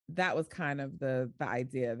that was kind of the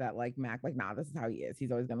idea that like Mac, like, nah, this is how he is.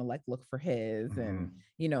 He's always gonna like look for his, and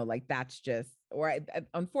like that's just, or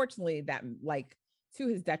unfortunately, that like to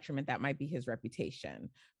his detriment, that might be his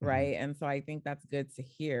reputation, right? And so I think that's good to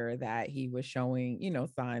hear that he was showing,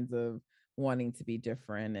 signs of wanting to be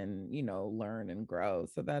different and learn and grow.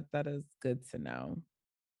 So that is good to know.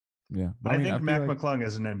 Yeah, I think Mac McClung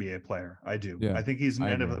is an NBA player. I do. Yeah, I think he's an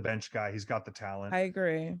end of the bench guy. He's got the talent. I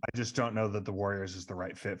agree. I just don't know that the Warriors is the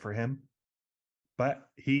right fit for him, but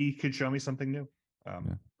he could show me something new.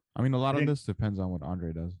 I mean, a lot of this depends on what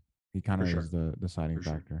Andre does. He kind of is the deciding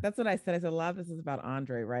factor. That's what I said. I said a lot of this is about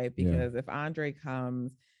Andre, right? Because if Andre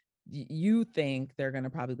comes, you think they're going to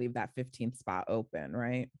probably leave that 15th spot open,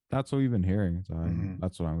 right? That's what we've been hearing. So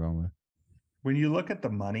that's what I'm going with. When you look at the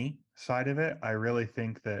money side of it, I really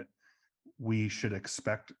think that we should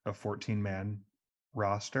expect a 14-man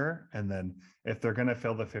roster. And then if they're going to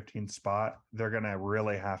fill the 15th spot, they're going to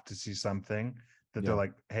really have to see something that they're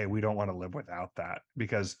like, hey, we don't want to live without that,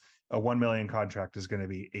 because a $1 million contract is going to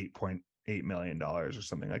be $8.8 million or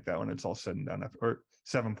something like that when it's all said and done, or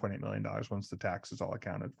 $7.8 million once the tax is all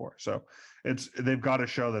accounted for. So they've got to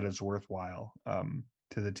show that it's worthwhile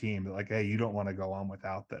to the team. Like, hey, you don't want to go on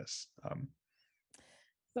without this.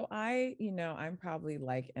 So I'm probably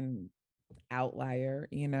like an outlier.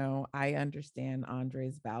 I understand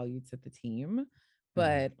Andre's value to the team,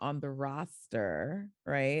 but on the roster,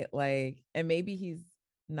 right? Like, and maybe he's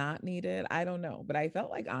not needed. I don't know, but I felt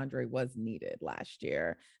like Andre was needed last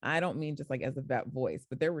year. I don't mean just like as a vet voice,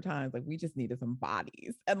 but there were times like we just needed some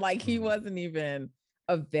bodies, and like he wasn't even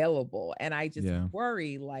available. And I just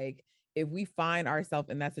worry, like, if we find ourselves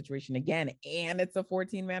in that situation again and it's a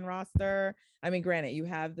 14-man roster, I mean, granted, you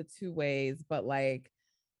have the two ways, but like,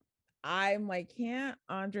 I'm like, can't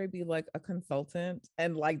Andre be like a consultant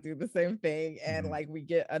and like do the same thing? And like we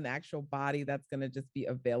get an actual body that's going to just be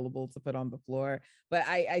available to put on the floor. But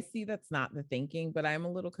I see that's not the thinking, but I'm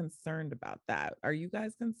a little concerned about that. Are you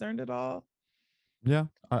guys concerned at all? Yeah,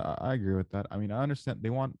 I agree with that. I mean, I understand they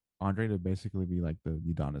want Andre to basically be like the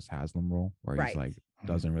Udonis Haslem role, where he's like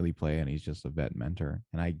doesn't really play and he's just a vet mentor.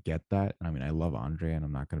 And I get that. I mean, I love Andre, and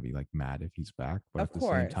I'm not gonna be like mad if he's back. But at the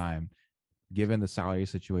same time, given the salary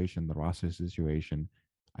situation, the roster situation,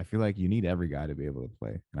 I feel like you need every guy to be able to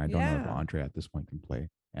play. And I don't know if Andre at this point can play.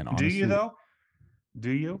 And honestly, do you though?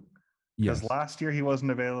 Do you? Because yes. last year he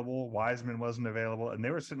wasn't available, Wiseman wasn't available, and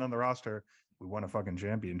they were sitting on the roster. We won a fucking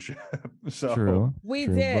championship. So we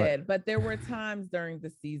did, but there were times during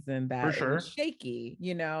the season that it was shaky,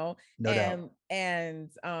 you know,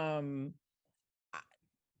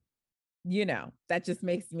 you know, that just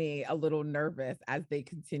makes me a little nervous as they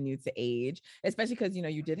continue to age, especially because, you know,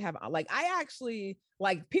 you did have like, I actually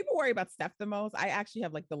like people worry about Steph the most. I actually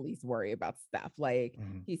have like the least worry about Steph. Like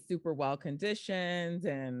he's super well conditioned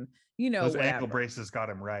and, you know, those ankle braces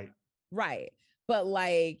got him right. Right. But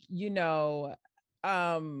like, you know,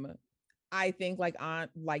 I think like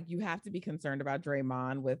you have to be concerned about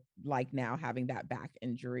Draymond with like now having that back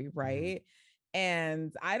injury, right?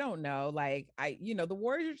 And I don't know, like you know, the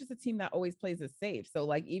Warriors are just a team that always plays it safe. So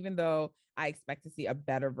like, even though I expect to see a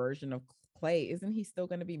better version of Clay, isn't he still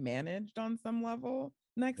going to be managed on some level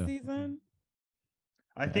next season?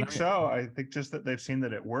 I think so. I think just that they've seen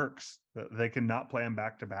that it works, that they can not play him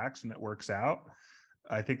back-to-backs and it works out.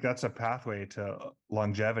 I think that's a pathway to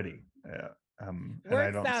longevity.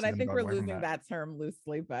 Works out. I think we're losing that term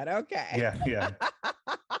loosely, but okay. Yeah.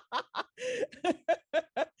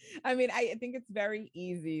 I mean, I think it's very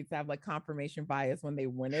easy to have like confirmation bias when they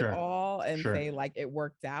win it all and say like it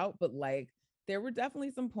worked out. But like there were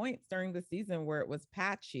definitely some points during the season where it was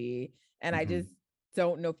patchy. And I just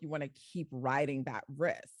don't know if you want to keep riding that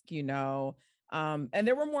risk, you know? And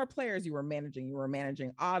there were more players you were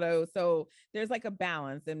managing Otto. So there's like a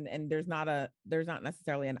balance and there's not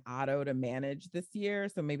necessarily an Otto to manage this year.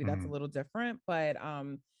 So maybe that's a little different, but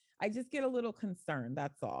I just get a little concerned.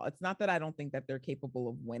 That's all. It's not that I don't think that they're capable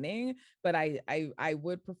of winning, but I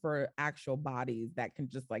would prefer actual bodies that can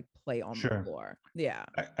just like play on the floor. Yeah.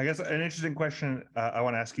 I guess an interesting question I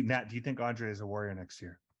want to ask you, Nat, do you think Andre is a Warrior next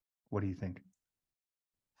year? What do you think?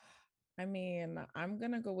 I mean, I'm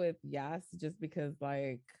going to go with yes, just because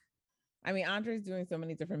like, I mean, Andre's doing so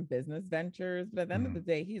many different business ventures, but at the end of the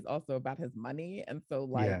day, he's also about his money. And so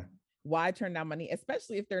like, why turn down money,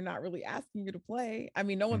 especially if they're not really asking you to play? I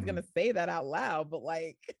mean, no one's going to say that out loud, but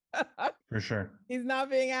like, for sure, he's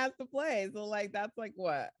not being asked to play. So like, that's like,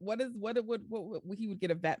 what he would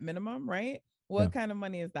get a vet minimum, right? What kind of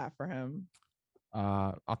money is that for him?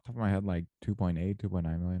 Off the top of my head, like 2.8, 2.9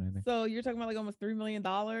 million, I think. So you're talking about like almost $3 million.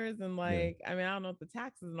 And like, I mean, I don't know what the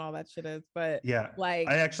taxes and all that shit is, but like,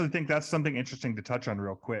 I actually think that's something interesting to touch on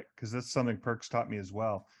real quick, because that's something Perks taught me as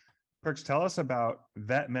well. Perks, tell us about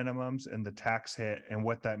vet minimums and the tax hit and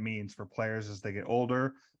what that means for players as they get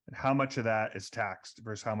older, and how much of that is taxed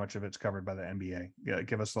versus how much of it's covered by the NBA. Yeah,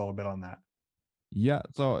 give us a little bit on that. Yeah,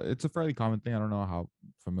 so it's a fairly common thing. I don't know how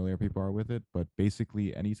familiar people are with it, but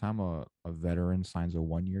basically anytime a veteran signs a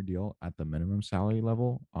 1-year deal at the minimum salary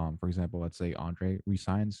level, for example, let's say Andre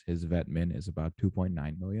resigns, his vet min is about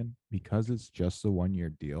 2.9 million. Because it's just a 1-year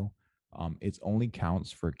deal, it only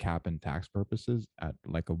counts for cap and tax purposes at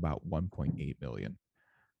like about 1.8 million.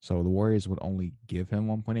 So the Warriors would only give him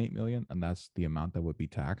 1.8 million, and that's the amount that would be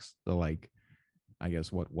taxed. So like, I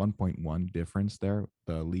guess 1.1 difference there,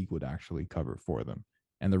 the league would actually cover for them.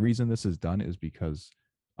 And the reason this is done is because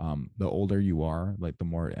the older you are, like the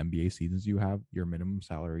more NBA seasons you have, your minimum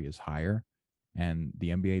salary is higher. And the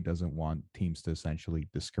NBA doesn't want teams to essentially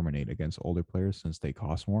discriminate against older players since they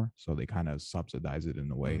cost more. So they kind of subsidize it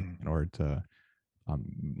in a way in order to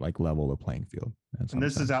like level the playing field. And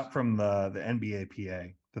this is out from the NBA PA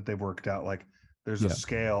that they've worked out. Like, there's a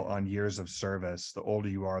scale on years of service. The older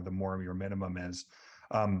you are, the more your minimum is.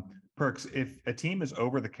 Perks, if a team is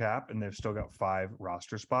over the cap and they've still got 5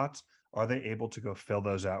 roster spots, are they able to go fill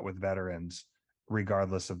those out with veterans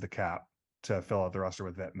regardless of the cap to fill out the roster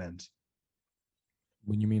with vet mins?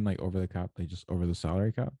 When you mean like over the cap, they just over the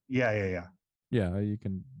salary cap? Yeah, you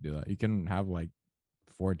can do that. You can have like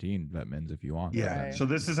 14 vet mins if you want. Yeah. Right. So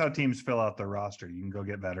this is how teams fill out their roster. You can go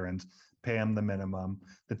get veterans, pay them the minimum.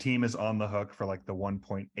 The team is on the hook for like the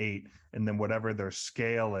 1.8, and then whatever their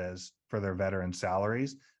scale is for their veteran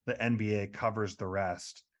salaries, the NBA covers the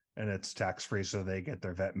rest, and it's tax free, so they get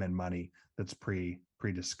their vet min money that's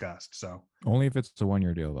pre-discussed. So only if it's a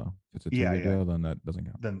 1-year deal, though. If it's a 2-year deal, then that doesn't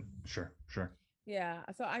count. Then sure. Yeah.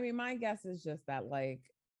 So I mean, my guess is just that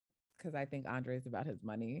because I think Andre's about his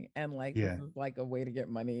money, and this is like a way to get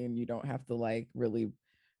money, and you don't have to really,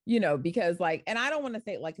 because and I don't want to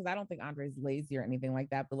say because I don't think Andre's lazy or anything like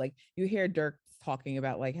that, but you hear Dirk talking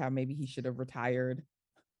about how maybe he should have retired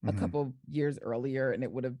a couple years earlier, and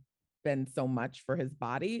it would have been so much for his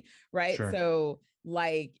body, right? Sure. So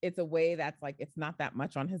it's a way that's it's not that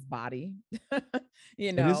much on his body.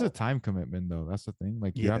 It is a time commitment though. That's the thing.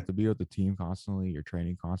 You have to be with the team constantly, you're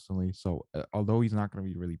training constantly. So although he's not going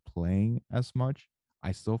to be really playing as much,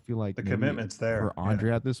 I still feel like the commitment's there for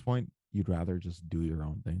Andre at this point. You'd rather just do your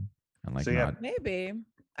own thing and so maybe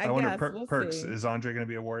I wonder guess we'll Perks, see. is Andre going to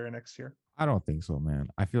be a Warrior next year? I don't think so, man.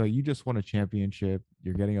 I feel like you just won a championship.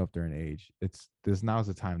 You're getting up there in age. Now's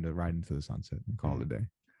the time to ride into the sunset and call it a day.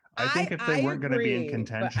 I think if they weren't going to be in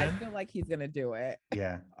contention, I feel like he's going to do it.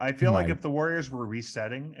 Yeah. I feel like if the Warriors were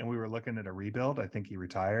resetting and we were looking at a rebuild, I think he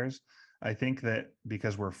retires. I think that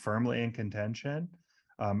because we're firmly in contention,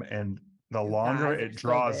 and the longer it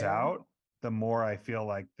draws out, the more I feel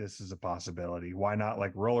like this is a possibility. Why not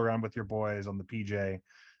roll around with your boys on the PJ,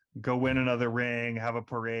 go win another ring, have a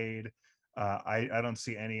parade? I don't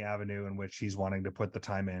see any avenue in which he's wanting to put the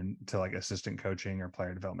time in to assistant coaching or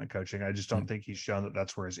player development coaching. I just don't think he's shown that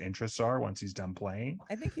that's where his interests are once he's done playing.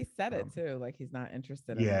 I think he said it too, he's not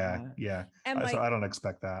interested in that. Yeah. And so I don't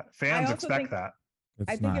expect that. Fans expect that.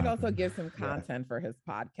 I think it also gives him content for his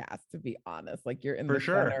podcast, to be honest. You're in the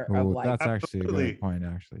center of that's actually a great point,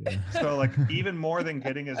 actually. Yeah. So even more than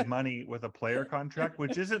getting his money with a player contract,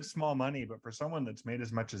 which isn't small money, but for someone that's made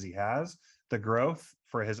as much as he has, the growth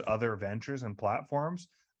for his other ventures and platforms,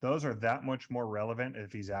 those are that much more relevant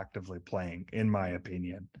if he's actively playing, in my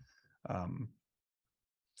opinion.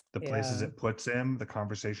 The places it puts him, the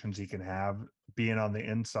conversations he can have being on the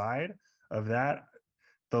inside of that.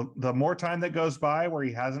 The more time that goes by where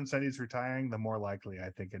he hasn't said he's retiring, the more likely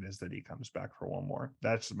I think it is that he comes back for one more.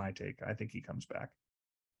 That's my take. I think he comes back.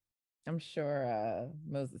 I'm sure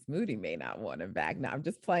Moses Moody may not want him back. No, I'm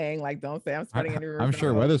just playing. Don't say I'm spreading any rumors. I'm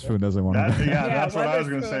sure Weatherspoon doesn't want him back. Yeah, that's what I was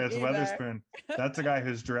going to say. It's Weatherspoon. That's a guy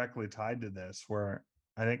who's directly tied to this, where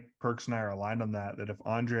I think Perks and I are aligned on that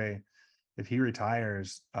if he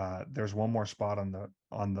retires, there's one more spot on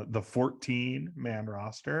the 14-man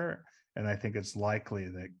roster. And I think it's likely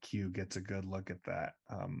that Q gets a good look at that.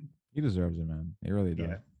 He deserves it, man. He really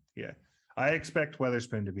does. Yeah. I expect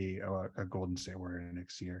Weatherspoon to be a Golden State Warrior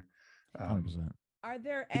next year. 100%. Are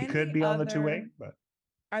there he could be on the two-way, but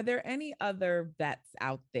are there any other vets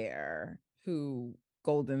out there who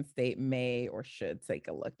Golden State may or should take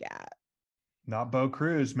a look at? Not Bo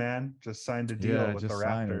Cruz, man. Just signed a deal with the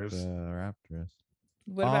Raptors.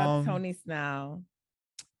 What about Tony Snell?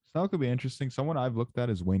 Snell could be interesting. Someone I've looked at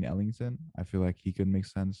is Wayne Ellington. I feel like he could make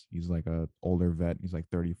sense. He's a older vet. He's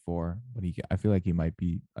 34, but I feel like he might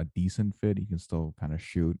be a decent fit. He can still kind of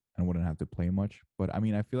shoot and wouldn't have to play much. But I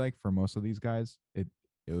mean, I feel like for most of these guys, it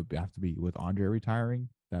would have to be with Andre retiring.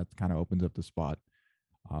 That kind of opens up the spot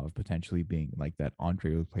of potentially being that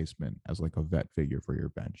Andre replacement as a vet figure for your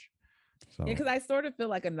bench. So because I sort of feel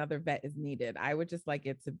like another vet is needed. I would just like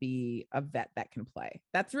it to be a vet that can play.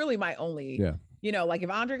 That's really my only, if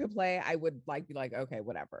Andre could play, I would be okay,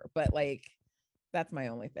 whatever. But that's my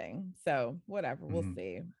only thing. So whatever, we'll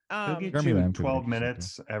see. He'll get you 12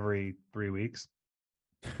 minutes every 3 weeks.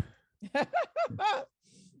 I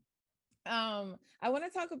want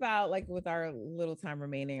to talk about with our little time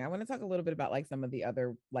remaining, I want to talk a little bit about some of the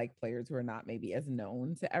other players who are not maybe as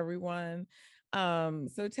known to everyone.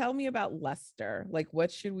 So tell me about Lester. What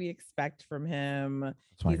should we expect from him?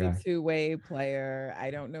 He's a two-way player. I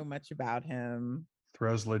don't know much about him.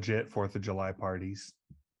 Throws legit 4th of July parties.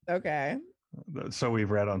 Okay. So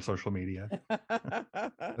we've read on social media.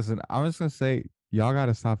 Listen, I'm just gonna say, y'all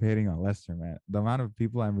gotta stop hating on Lester, man. The amount of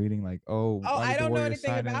people I'm reading, I don't know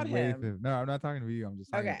anything about him. No, I'm not talking to you. I'm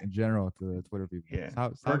just talking in general to the Twitter people. Yeah,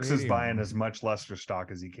 Perks is buying as much Lester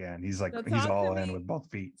stock as he can. He's he's all in with both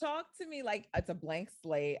feet. Talk to me it's a blank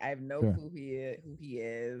slate. I have no clue who he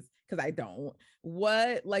is because I don't.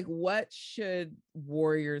 What should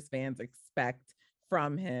Warriors fans expect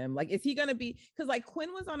from him? Is he gonna be? Because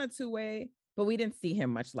Quinn was on a two-way, but we didn't see him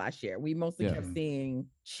much last year. We mostly kept seeing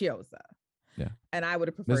Chioza. Yeah. And I would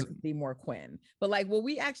have preferred to see more Quinn. But will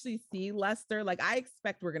we actually see Lester? I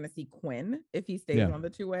expect we're gonna see Quinn if he stays on the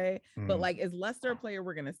two-way. But is Lester a player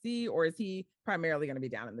we're gonna see, or is he primarily gonna be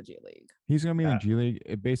down in the G League? He's gonna be in the G League.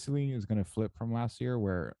 It basically is gonna flip from last year,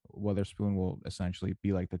 where Weatherspoon will essentially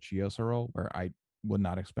be the Chiosa role, where I would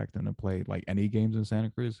not expect him to play any games in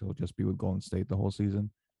Santa Cruz. He'll just be with Golden State the whole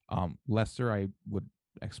season. Lester, I would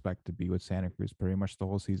expect to be with Santa Cruz pretty much the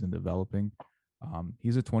whole season, developing.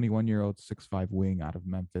 He's a 21-year-old 6'5" wing out of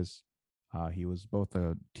Memphis. He was both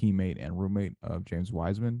a teammate and roommate of James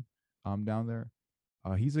Wiseman down there.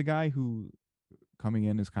 He's a guy who coming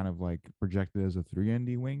in is kind of like projected as a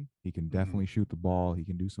 3-and-D wing. He can definitely shoot the ball. He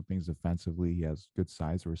can do some things defensively. He has good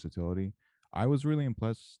size versatility. I was really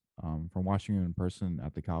impressed from watching him in person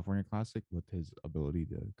at the California Classic with his ability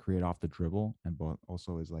to create off the dribble and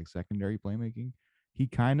also his like secondary playmaking. He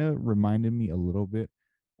kind of reminded me a little bit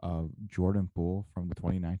of Jordan Poole from the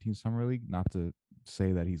 2019 Summer League. Not to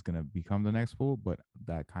say that he's going to become the next Poole, but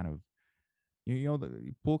that kind of,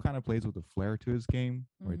 the Poole kind of plays with a flair to his game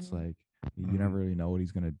where it's like, you never really know what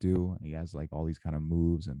he's going to do. And he has like all these kind of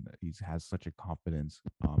moves and he has such a confidence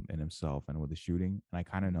in himself and with the shooting. And I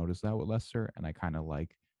kind of noticed that with Lester. And I kind of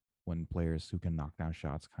like when players who can knock down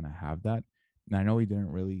shots kind of have that. And I know he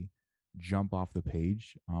didn't really jump off the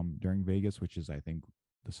page during Vegas, which is, I think,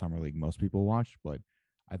 the Summer League most people watched. But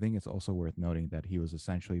I think it's also worth noting that he was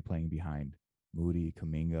essentially playing behind Moody,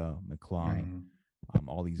 Kuminga, McClung,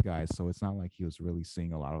 all these guys. So it's not like he was really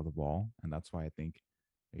seeing a lot of the ball. And that's why I think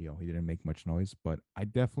he didn't make much noise, but I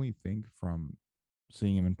definitely think from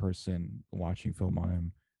seeing him in person, watching film on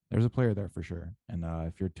him, there's a player there for sure. And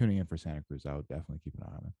if you're tuning in for Santa Cruz, I would definitely keep an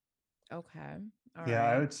eye on him. Okay. All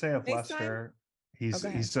right. I would say of Lester,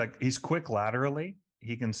 he's quick laterally.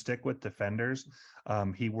 He can stick with defenders.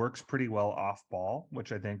 He works pretty well off ball,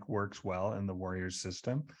 which I think works well in the Warriors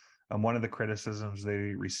system. One of the criticisms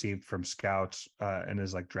they received from scouts in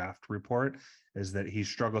his like draft report is that he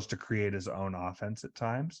struggles to create his own offense at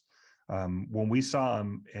times. When we saw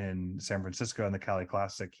him in San Francisco in the Cali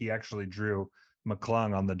Classic, he actually drew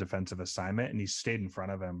McClung on the defensive assignment and he stayed in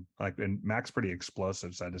front of him. And Mac's pretty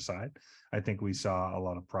explosive side to side. I think we saw a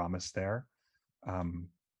lot of promise there.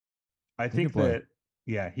 I think that,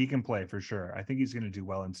 he can play for sure. I think he's going to do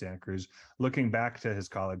well in Santa Cruz. Looking back to his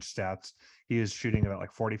college stats, he is shooting about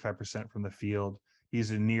like 45% from the field.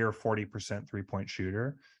 He's a near 40% 3-point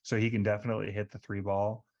shooter. So he can definitely hit the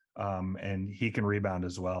 3-ball and he can rebound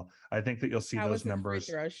as well. I think that you'll see those numbers.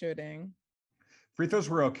 Free throw shooting? Free throws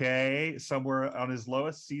were okay. Somewhere on his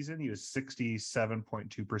lowest season, he was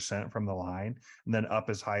 67.2% from the line, and then up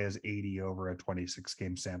as high as 80 over a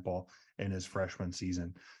 26-game sample in his freshman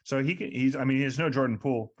season. So he has no Jordan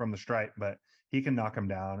Poole from the stripe, but he can knock him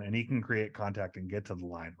down and he can create contact and get to the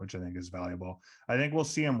line, which I think is valuable. I think we'll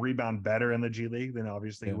see him rebound better in the G League than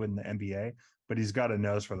obviously he would in the NBA, but he's got a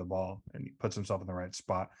nose for the ball and he puts himself in the right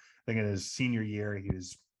spot. I think in his senior year, he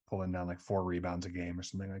was pulling down like 4 rebounds a game or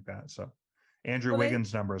something like that. So Andrew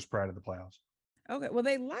Wiggins' numbers prior to the playoffs. Okay. Well,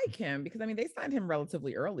 they like him because they signed him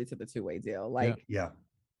relatively early to the 2-way deal.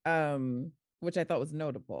 Which I thought was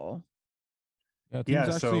notable. Yeah,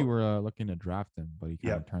 teams actually were looking to draft him, but he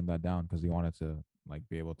kind of turned that down because he wanted to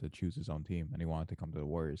be able to choose his own team and he wanted to come to the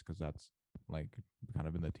Warriors because that's kind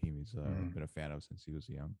of been the team he's been a fan of since he was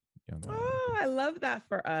young. Oh, I love that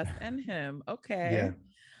for us and him. Okay. Yeah.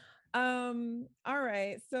 All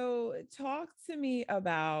right. So talk to me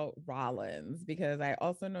about Rollins because I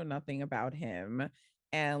also know nothing about him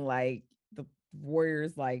and the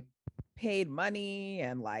Warriors paid money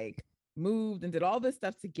and moved and did all this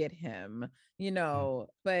stuff to get him,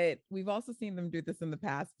 but we've also seen them do this in the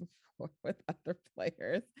past before with other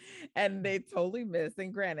players and they totally miss.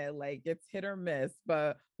 And granted, it's hit or miss,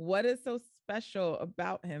 but what is so special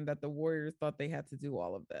about him that the Warriors thought they had to do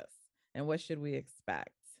all of this? And what should we expect?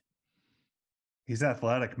 He's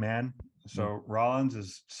athletic, man. So Rollins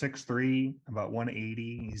is 6'3", about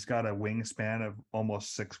 180. He's got a wingspan of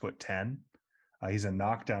almost 6'10". He's a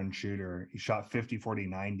knockdown shooter. He shot 50, 40,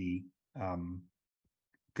 90.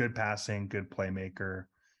 Good passing, good playmaker.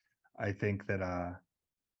 I think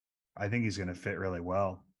he's going to fit really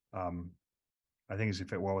well. I think he's going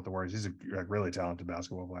to fit well with the Warriors. He's a really talented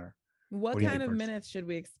basketball player. What kind of minutes should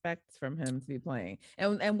we expect from him to be playing?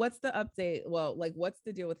 And what's the update? Well, what's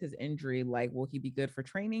the deal with his injury? Will he be good for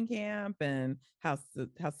training camp? And how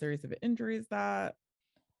serious of an injury is that?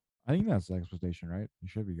 I think that's the expectation, right? He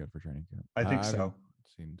should be good for training camp. I think so. Haven't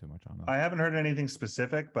seen too much on that. I haven't heard anything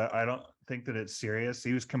specific, but I don't think that it's serious.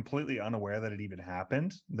 He was completely unaware that it even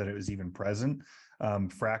happened, that it was even present.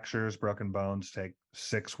 Fractures, broken bones take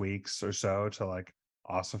 6 weeks or so to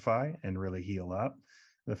ossify and really heal up.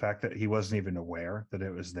 The fact that he wasn't even aware that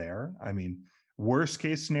it was there. I mean, worst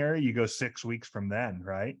case scenario, you go 6 weeks from then,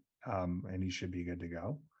 right? And he should be good to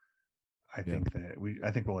go. I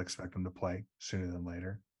think we'll expect him to play sooner than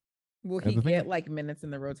later. Will he get minutes in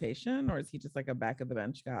the rotation, or is he just a back of the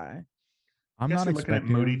bench guy? I'm not looking at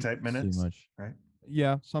Moody type minutes, much. Right?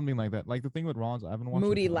 Yeah, something like that. The thing with Rollins, I haven't watched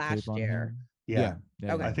Moody last year. Yeah.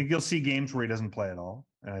 Okay. I think you'll see games where he doesn't play at all.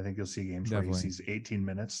 And I think you'll see games where he sees 18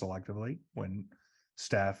 minutes selectively when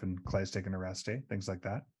Steph and Clay's taking a rest day, things like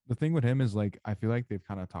that. The thing with him is like, I feel like they've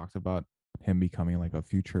kind of talked about him becoming like a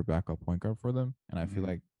future backup point guard for them. And I feel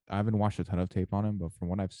like I haven't watched a ton of tape on him, but from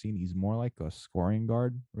what I've seen, he's more like a scoring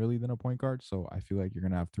guard really than a point guard. So I feel like you're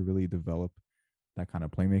going to have to really develop that kind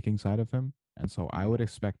of playmaking side of him. And so I would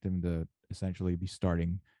expect him to essentially be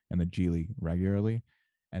starting in the G League regularly.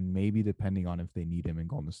 And maybe depending on if they need him in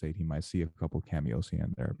Golden State, he might see a couple cameos here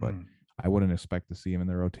and there. But I wouldn't expect to see him in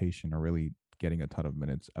the rotation or really getting a ton of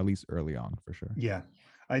minutes, at least early on for sure. Yeah.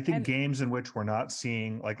 I think games in which we're not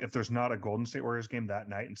seeing, like if there's not a Golden State Warriors game that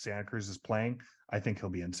night and Santa Cruz is playing, I think he'll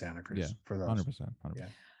be in Santa Cruz for those. 100%. Yeah.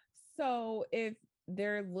 So if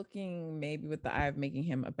they're looking maybe with the eye of making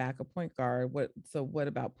him a backup point guard, what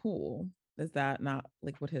about Poole? Is that not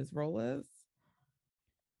like what his role is?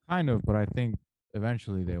 Kind of, but I think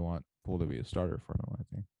eventually they want Poole to be a starter for him, I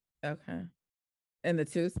think. Okay. In the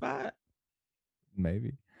 2 spot?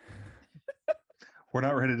 Maybe. We're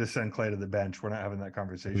not ready to send Clay to the bench. We're not having that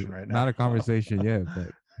conversation right now. Not a conversation yet, but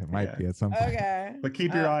it might be at some point. Okay. But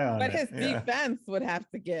keep your eye on but it. But his defense would have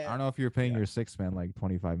to get. I don't know if you're paying your 6 man like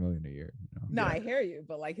 $25 million a year. You know? No, I hear you,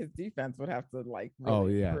 but like his defense would have to like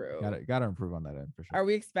really improve. Gotta improve on that end for sure. Are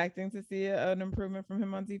we expecting to see an improvement from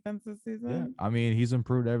him on defense this season? Yeah, I mean he's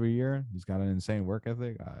improved every year. He's got an insane work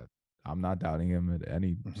ethic. I'm not doubting him at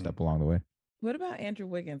any step along the way. What about Andrew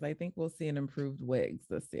Wiggins? I think we'll see an improved Wiggs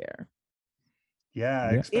this year. Yeah,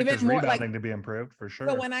 I expect his rebounding to be improved for sure.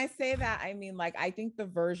 So when I say that, I mean, like, I think the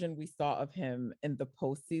version we saw of him in the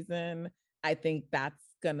postseason, I think that's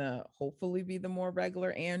gonna hopefully be the more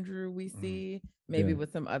regular Andrew we see, maybe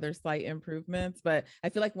with some other slight improvements. But I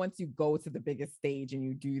feel like once you go to the biggest stage and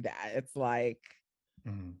you do that, it's like,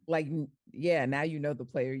 now you know the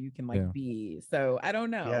player you can be. So I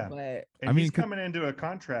don't know, but and he's coming into a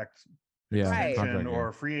contract extension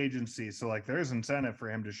or free agency, so like there's incentive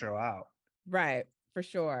for him to show out. Right, for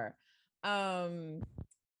sure. I'm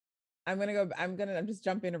just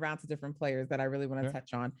jumping around to different players that I really want to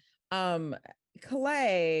touch on.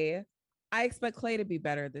 Clay, I expect Clay to be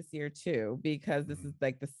better this year too, because this is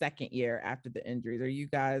like the second year after the injuries. Are you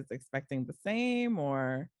guys expecting the same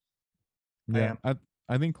or? Yeah,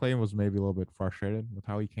 I think Clay was maybe a little bit frustrated with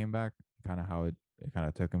how he came back, kind of how it kind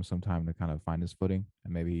of took him some time to kind of find his footing,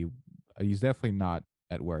 and maybe he's definitely not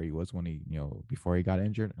at where he was when he, before he got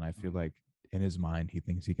injured. And I feel like in his mind, he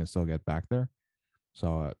thinks he can still get back there.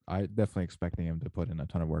 So I definitely expecting him to put in a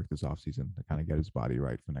ton of work this offseason to kind of get his body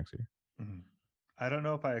right for next year. I don't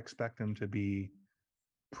know if I expect him to be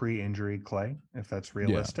pre-injury Clay, if that's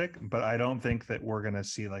realistic, but I don't think that we're going to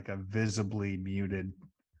see like a visibly muted,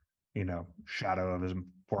 shadow of his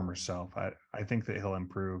former self. I think that he'll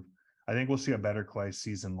improve. I think we'll see a better Clay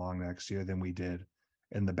season long next year than we did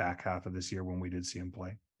in the back half of this year when we did see him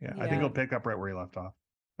play. Yeah. I think he'll pick up right where he left off.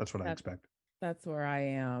 That's what I expect. That's where I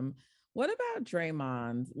am. What about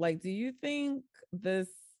Draymond? Like, do you think this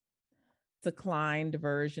declined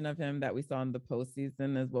version of him that we saw in the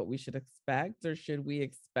postseason is what we should expect, or should we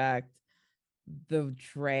expect the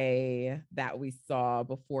Dre that we saw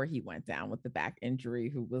before he went down with the back injury,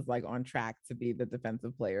 who was like on track to be the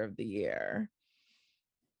defensive player of the year?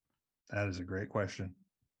 That is a great question.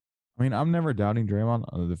 I mean, I'm never doubting Draymond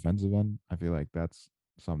on the defensive end. I feel like that's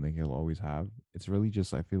something he'll always have. It's really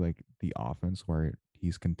just, I feel like the offense where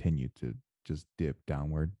he's continued to just dip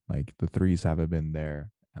downward. Like the threes haven't been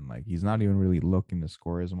there, and like he's not even really looking to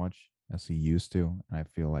score as much as he used to. And I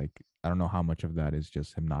feel like, I don't know how much of that is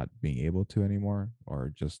just him not being able to anymore,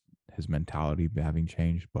 or just his mentality having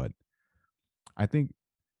changed. But I think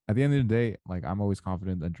at the end of the day, like I'm always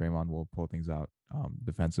confident that Draymond will pull things out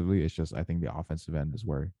defensively. It's just, I think the offensive end is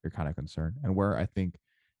where you're kind of concerned, and where I think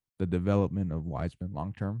the development of Wiseman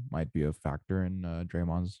long term might be a factor in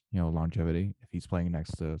Draymond's longevity. If he's playing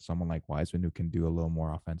next to someone like Wiseman who can do a little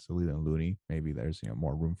more offensively than Looney, maybe there's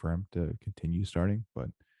more room for him to continue starting. But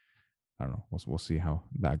I don't know. We'll see how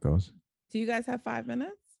that goes. Do you guys have 5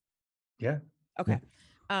 minutes? Yeah. Okay.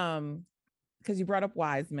 Because you brought up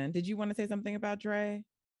Wiseman. Did you want to say something about Dre,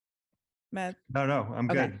 Matt? No, I'm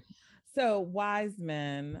good. So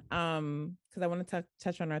Wiseman, because I want to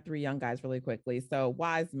touch on our 3 young guys really quickly. So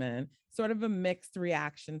Wiseman, sort of a mixed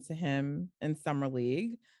reaction to him in Summer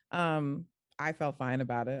League. I felt fine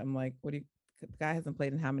about it. I'm like, the guy hasn't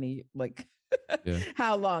played in how many,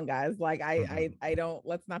 how long, guys? Like, I don't,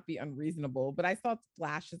 let's not be unreasonable, but I saw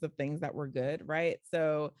flashes of things that were good, right?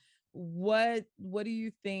 So what do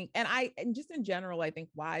you think? And just in general, I think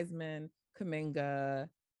Wiseman, Kuminga,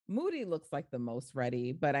 Moody looks like the most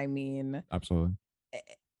ready, but I mean, absolutely.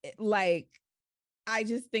 I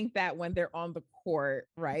just think that when they're on the court,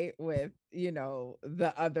 right, with,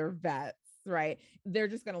 the other vets, right, they're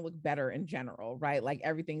just going to look better in general, right? Like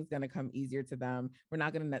everything's going to come easier to them. We're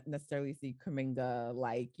not going to necessarily see Kuminga,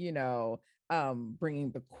 like,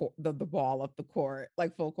 bringing the ball up the court,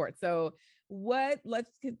 like full court. So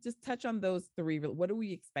let's just touch on those three. What do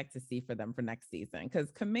we expect to see for them for next season?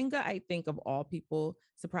 Because Kuminga, I think of all people,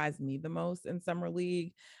 surprised me the most in Summer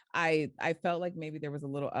League. I felt like maybe there was a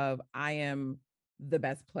little of, I am the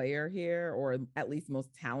best player here, or at least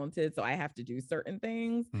most talented, so I have to do certain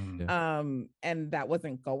things. And that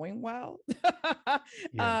wasn't going well.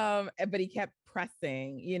 But he kept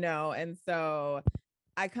pressing, and so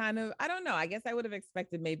I don't know. I guess I would have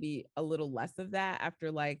expected maybe a little less of that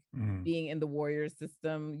after being in the Warriors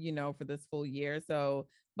system, for this full year. So,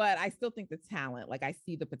 but I still think the talent, I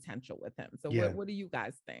see the potential with him. So what do you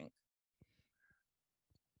guys think?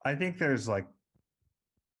 I think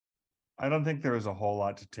I don't think there was a whole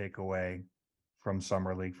lot to take away from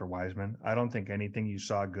Summer League for Wiseman. I don't think anything you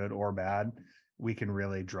saw, good or bad, we can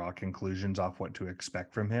really draw conclusions off what to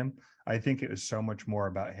expect from him. I think it was so much more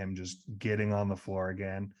about him just getting on the floor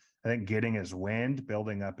again. I think getting his wind,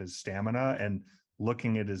 building up his stamina, and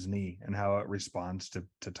looking at his knee and how it responds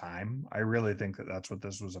to time. I really think that that's what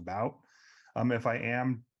this was about. If I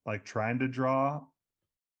am trying to draw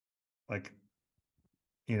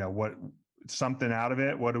what something out of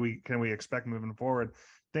it, can we expect moving forward?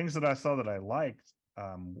 Things that I saw that I liked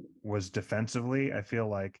was defensively. I feel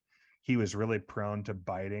like he was really prone to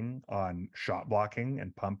biting on shot blocking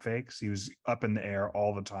and pump fakes. He was up in the air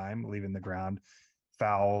all the time, leaving the ground.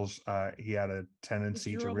 Fouls. He had a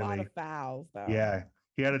tendency to really, a lot of fouls, though. Yeah,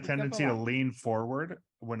 he had a tendency to lean forward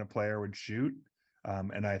when a player would shoot.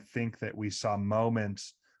 And I think that we saw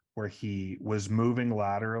moments where he was moving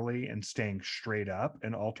laterally and staying straight up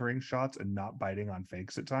and altering shots and not biting on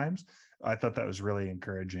fakes at times. I thought that was really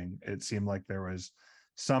encouraging. It seemed like there was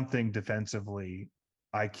something defensively,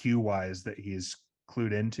 IQ wise, that he's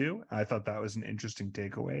clued into. I thought that was an interesting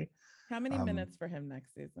takeaway. How many minutes for him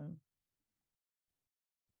next season?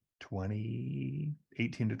 18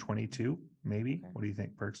 to 22, maybe. Okay. What do you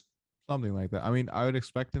think, Perks? Something like that. I mean, I would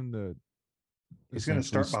expect him to. He's going to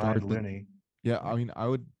start behind Looney. Yeah, I mean, I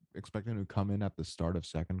would expect him to come in at the start of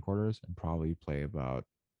second quarters and probably play about,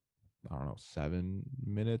 7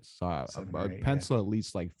 minutes. So I'd pencil at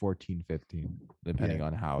least 14, 15, depending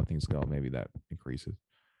on how things go. Maybe that increases.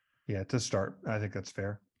 Yeah, to start, I think that's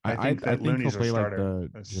fair. I think Looney's he'll play the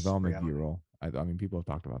JaVale McGee role. I mean, people have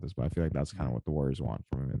talked about this, but I feel like that's kind of what the Warriors want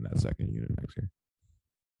from him in that second unit next year.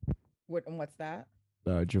 What's that?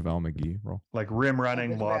 The JaVale McGee role. Like rim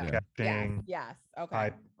running, lob catching. Yes.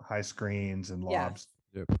 Okay. High screens and lobs.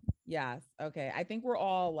 Yep. Yes. Okay. I think we're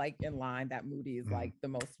all in line that Moody is the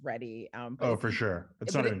most ready. For sure.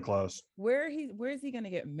 It's not even close. Where is he going to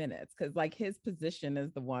get minutes? Because his position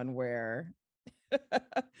is the one where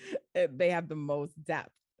they have the most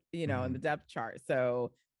depth, in the depth chart.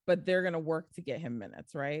 So, but they're going to work to get him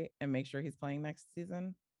minutes, right? And make sure he's playing next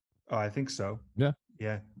season. Oh, I think so. Yeah.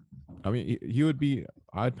 Yeah. I mean, he would be.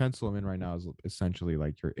 I'd pencil him in right now as essentially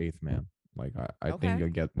your eighth man. I think you'll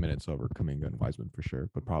get minutes over Kuminga and Wiseman for sure,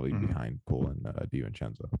 but probably behind Poole and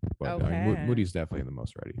DiVincenzo. But I mean, Moody's definitely the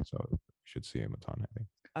most ready, so you should see him a ton.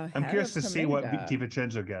 I think. I'm curious to see what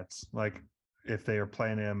DiVincenzo gets. If they are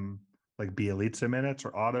playing him Bielitsa minutes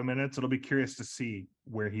or Otto minutes, it'll be curious to see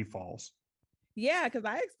where he falls. Yeah, because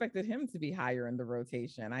I expected him to be higher in the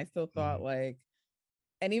rotation. I still thought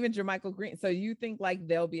and even JaMychal Green. So you think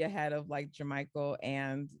they'll be ahead of JaMychal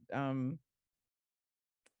and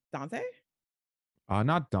Dante?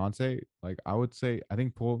 Not Dante. I would say, I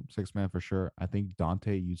think Poole 6th man for sure. I think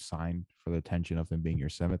Dante you signed for the attention of him being your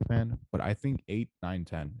 7th man. But I think 8, 9,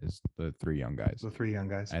 10 is the 3 young guys. The 3 young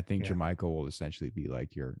guys. I think JaMychal will essentially be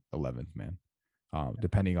your 11th man.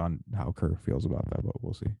 Depending on how Kerr feels about that, but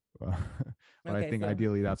we'll see. But I think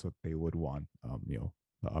ideally that's what they would want. The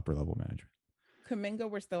upper level management. Kuminga,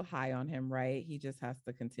 we're still high on him, right? He just has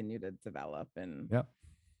to continue to develop and. Yep.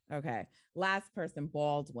 Okay. Last person,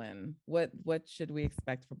 Baldwin. What should we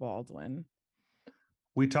expect for Baldwin?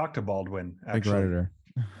 We talked to Baldwin, actually. Big Redditor.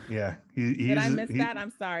 Yeah. Did I miss that?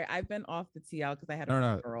 I'm sorry. I've been off the TL because I had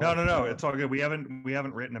No. It's all good. We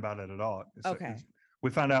haven't written about it at all. Okay. We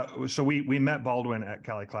found out. So we met Baldwin at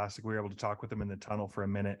Cali Classic. We were able to talk with him in the tunnel for a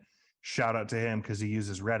minute. Shout out to him because he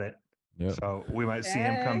uses Reddit. Yep. So we might see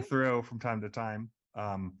him come through from time to time.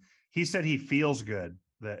 He said he feels good,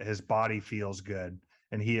 that his body feels good,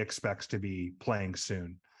 and he expects to be playing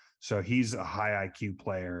soon. So he's a high IQ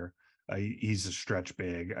player. He's a stretch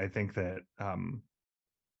big. I think that I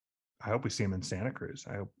hope we see him in Santa Cruz.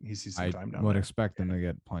 I hope he sees some time down there. I would expect him to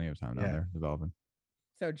get plenty of time down there developing.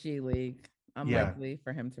 So G League, unlikely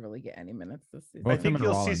for him to really get any minutes this season. I think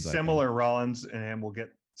you'll see similar Rollins and him will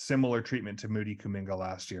get similar treatment to Moody Kuminga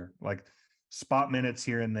last year, like spot minutes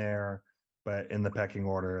here and there, but in the pecking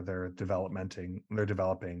order, they're developing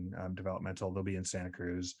developmental. They'll be in Santa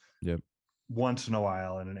Cruz. Yep. Once in a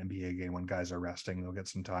while in an NBA game when guys are resting, they'll get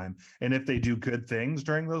some time. And if they do good things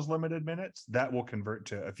during those limited minutes, that will convert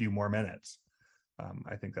to a few more minutes.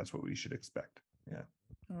 I think that's what we should expect. Yeah.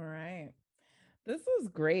 All right. This was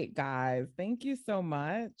great, guys. Thank you so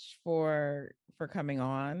much for coming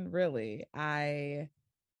on. Really,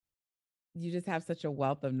 you just have such a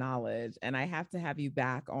wealth of knowledge, and I have to have you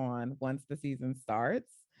back on once the season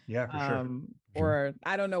starts. Yeah, for sure. Or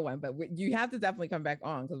I don't know when, but you have to definitely come back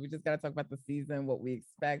on because we just got to talk about the season, what we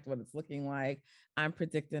expect, what it's looking like. I'm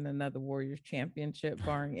predicting another Warriors championship,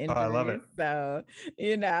 barring injuries. I love it. So,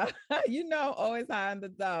 always high on the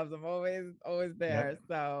Dubs. I'm always there. Yep.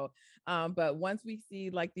 So, but once we see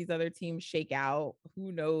like these other teams shake out,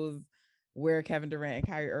 who knows where Kevin Durant and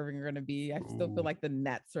Kyrie Irving are going to be. I still feel like the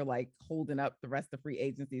Nets are like holding up the rest of free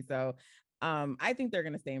agency. So I think they're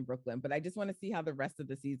going to stay in Brooklyn, but I just want to see how the rest of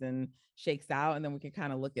the season shakes out. And then we can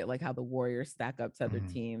kind of look at like how the Warriors stack up to other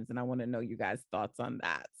teams. And I want to know you guys' thoughts on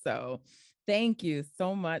that. So thank you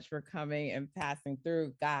so much for coming and passing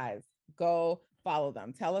through. Guys, go follow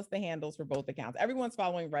them. Tell us the handles for both accounts. Everyone's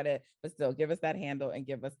following Reddit, but still give us that handle and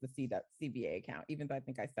give us the CBA account, even though I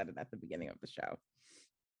think I said it at the beginning of the show.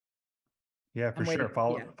 Yeah, for sure.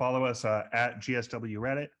 Follow us at GSW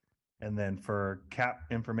Reddit. And then for cap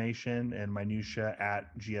information and minutia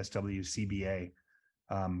at GSW CBA,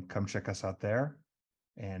 come check us out there.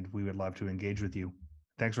 And we would love to engage with you.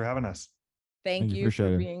 Thanks for having us. Thank you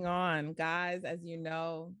for being on. Guys, as you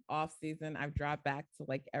know, off season, I've dropped back to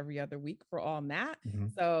like every other week for all that.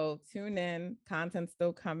 So tune in. Content's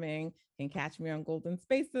still coming. You can catch me on Golden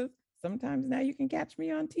Spaces. Sometimes now you can catch me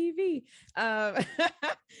on TV.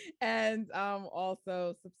 And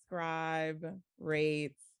also subscribe,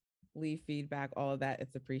 rate, leave feedback, all of that.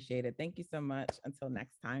 It's appreciated. Thank you so much. Until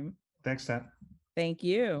next time. Thanks, Seth. Thank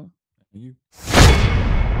you. Thank you.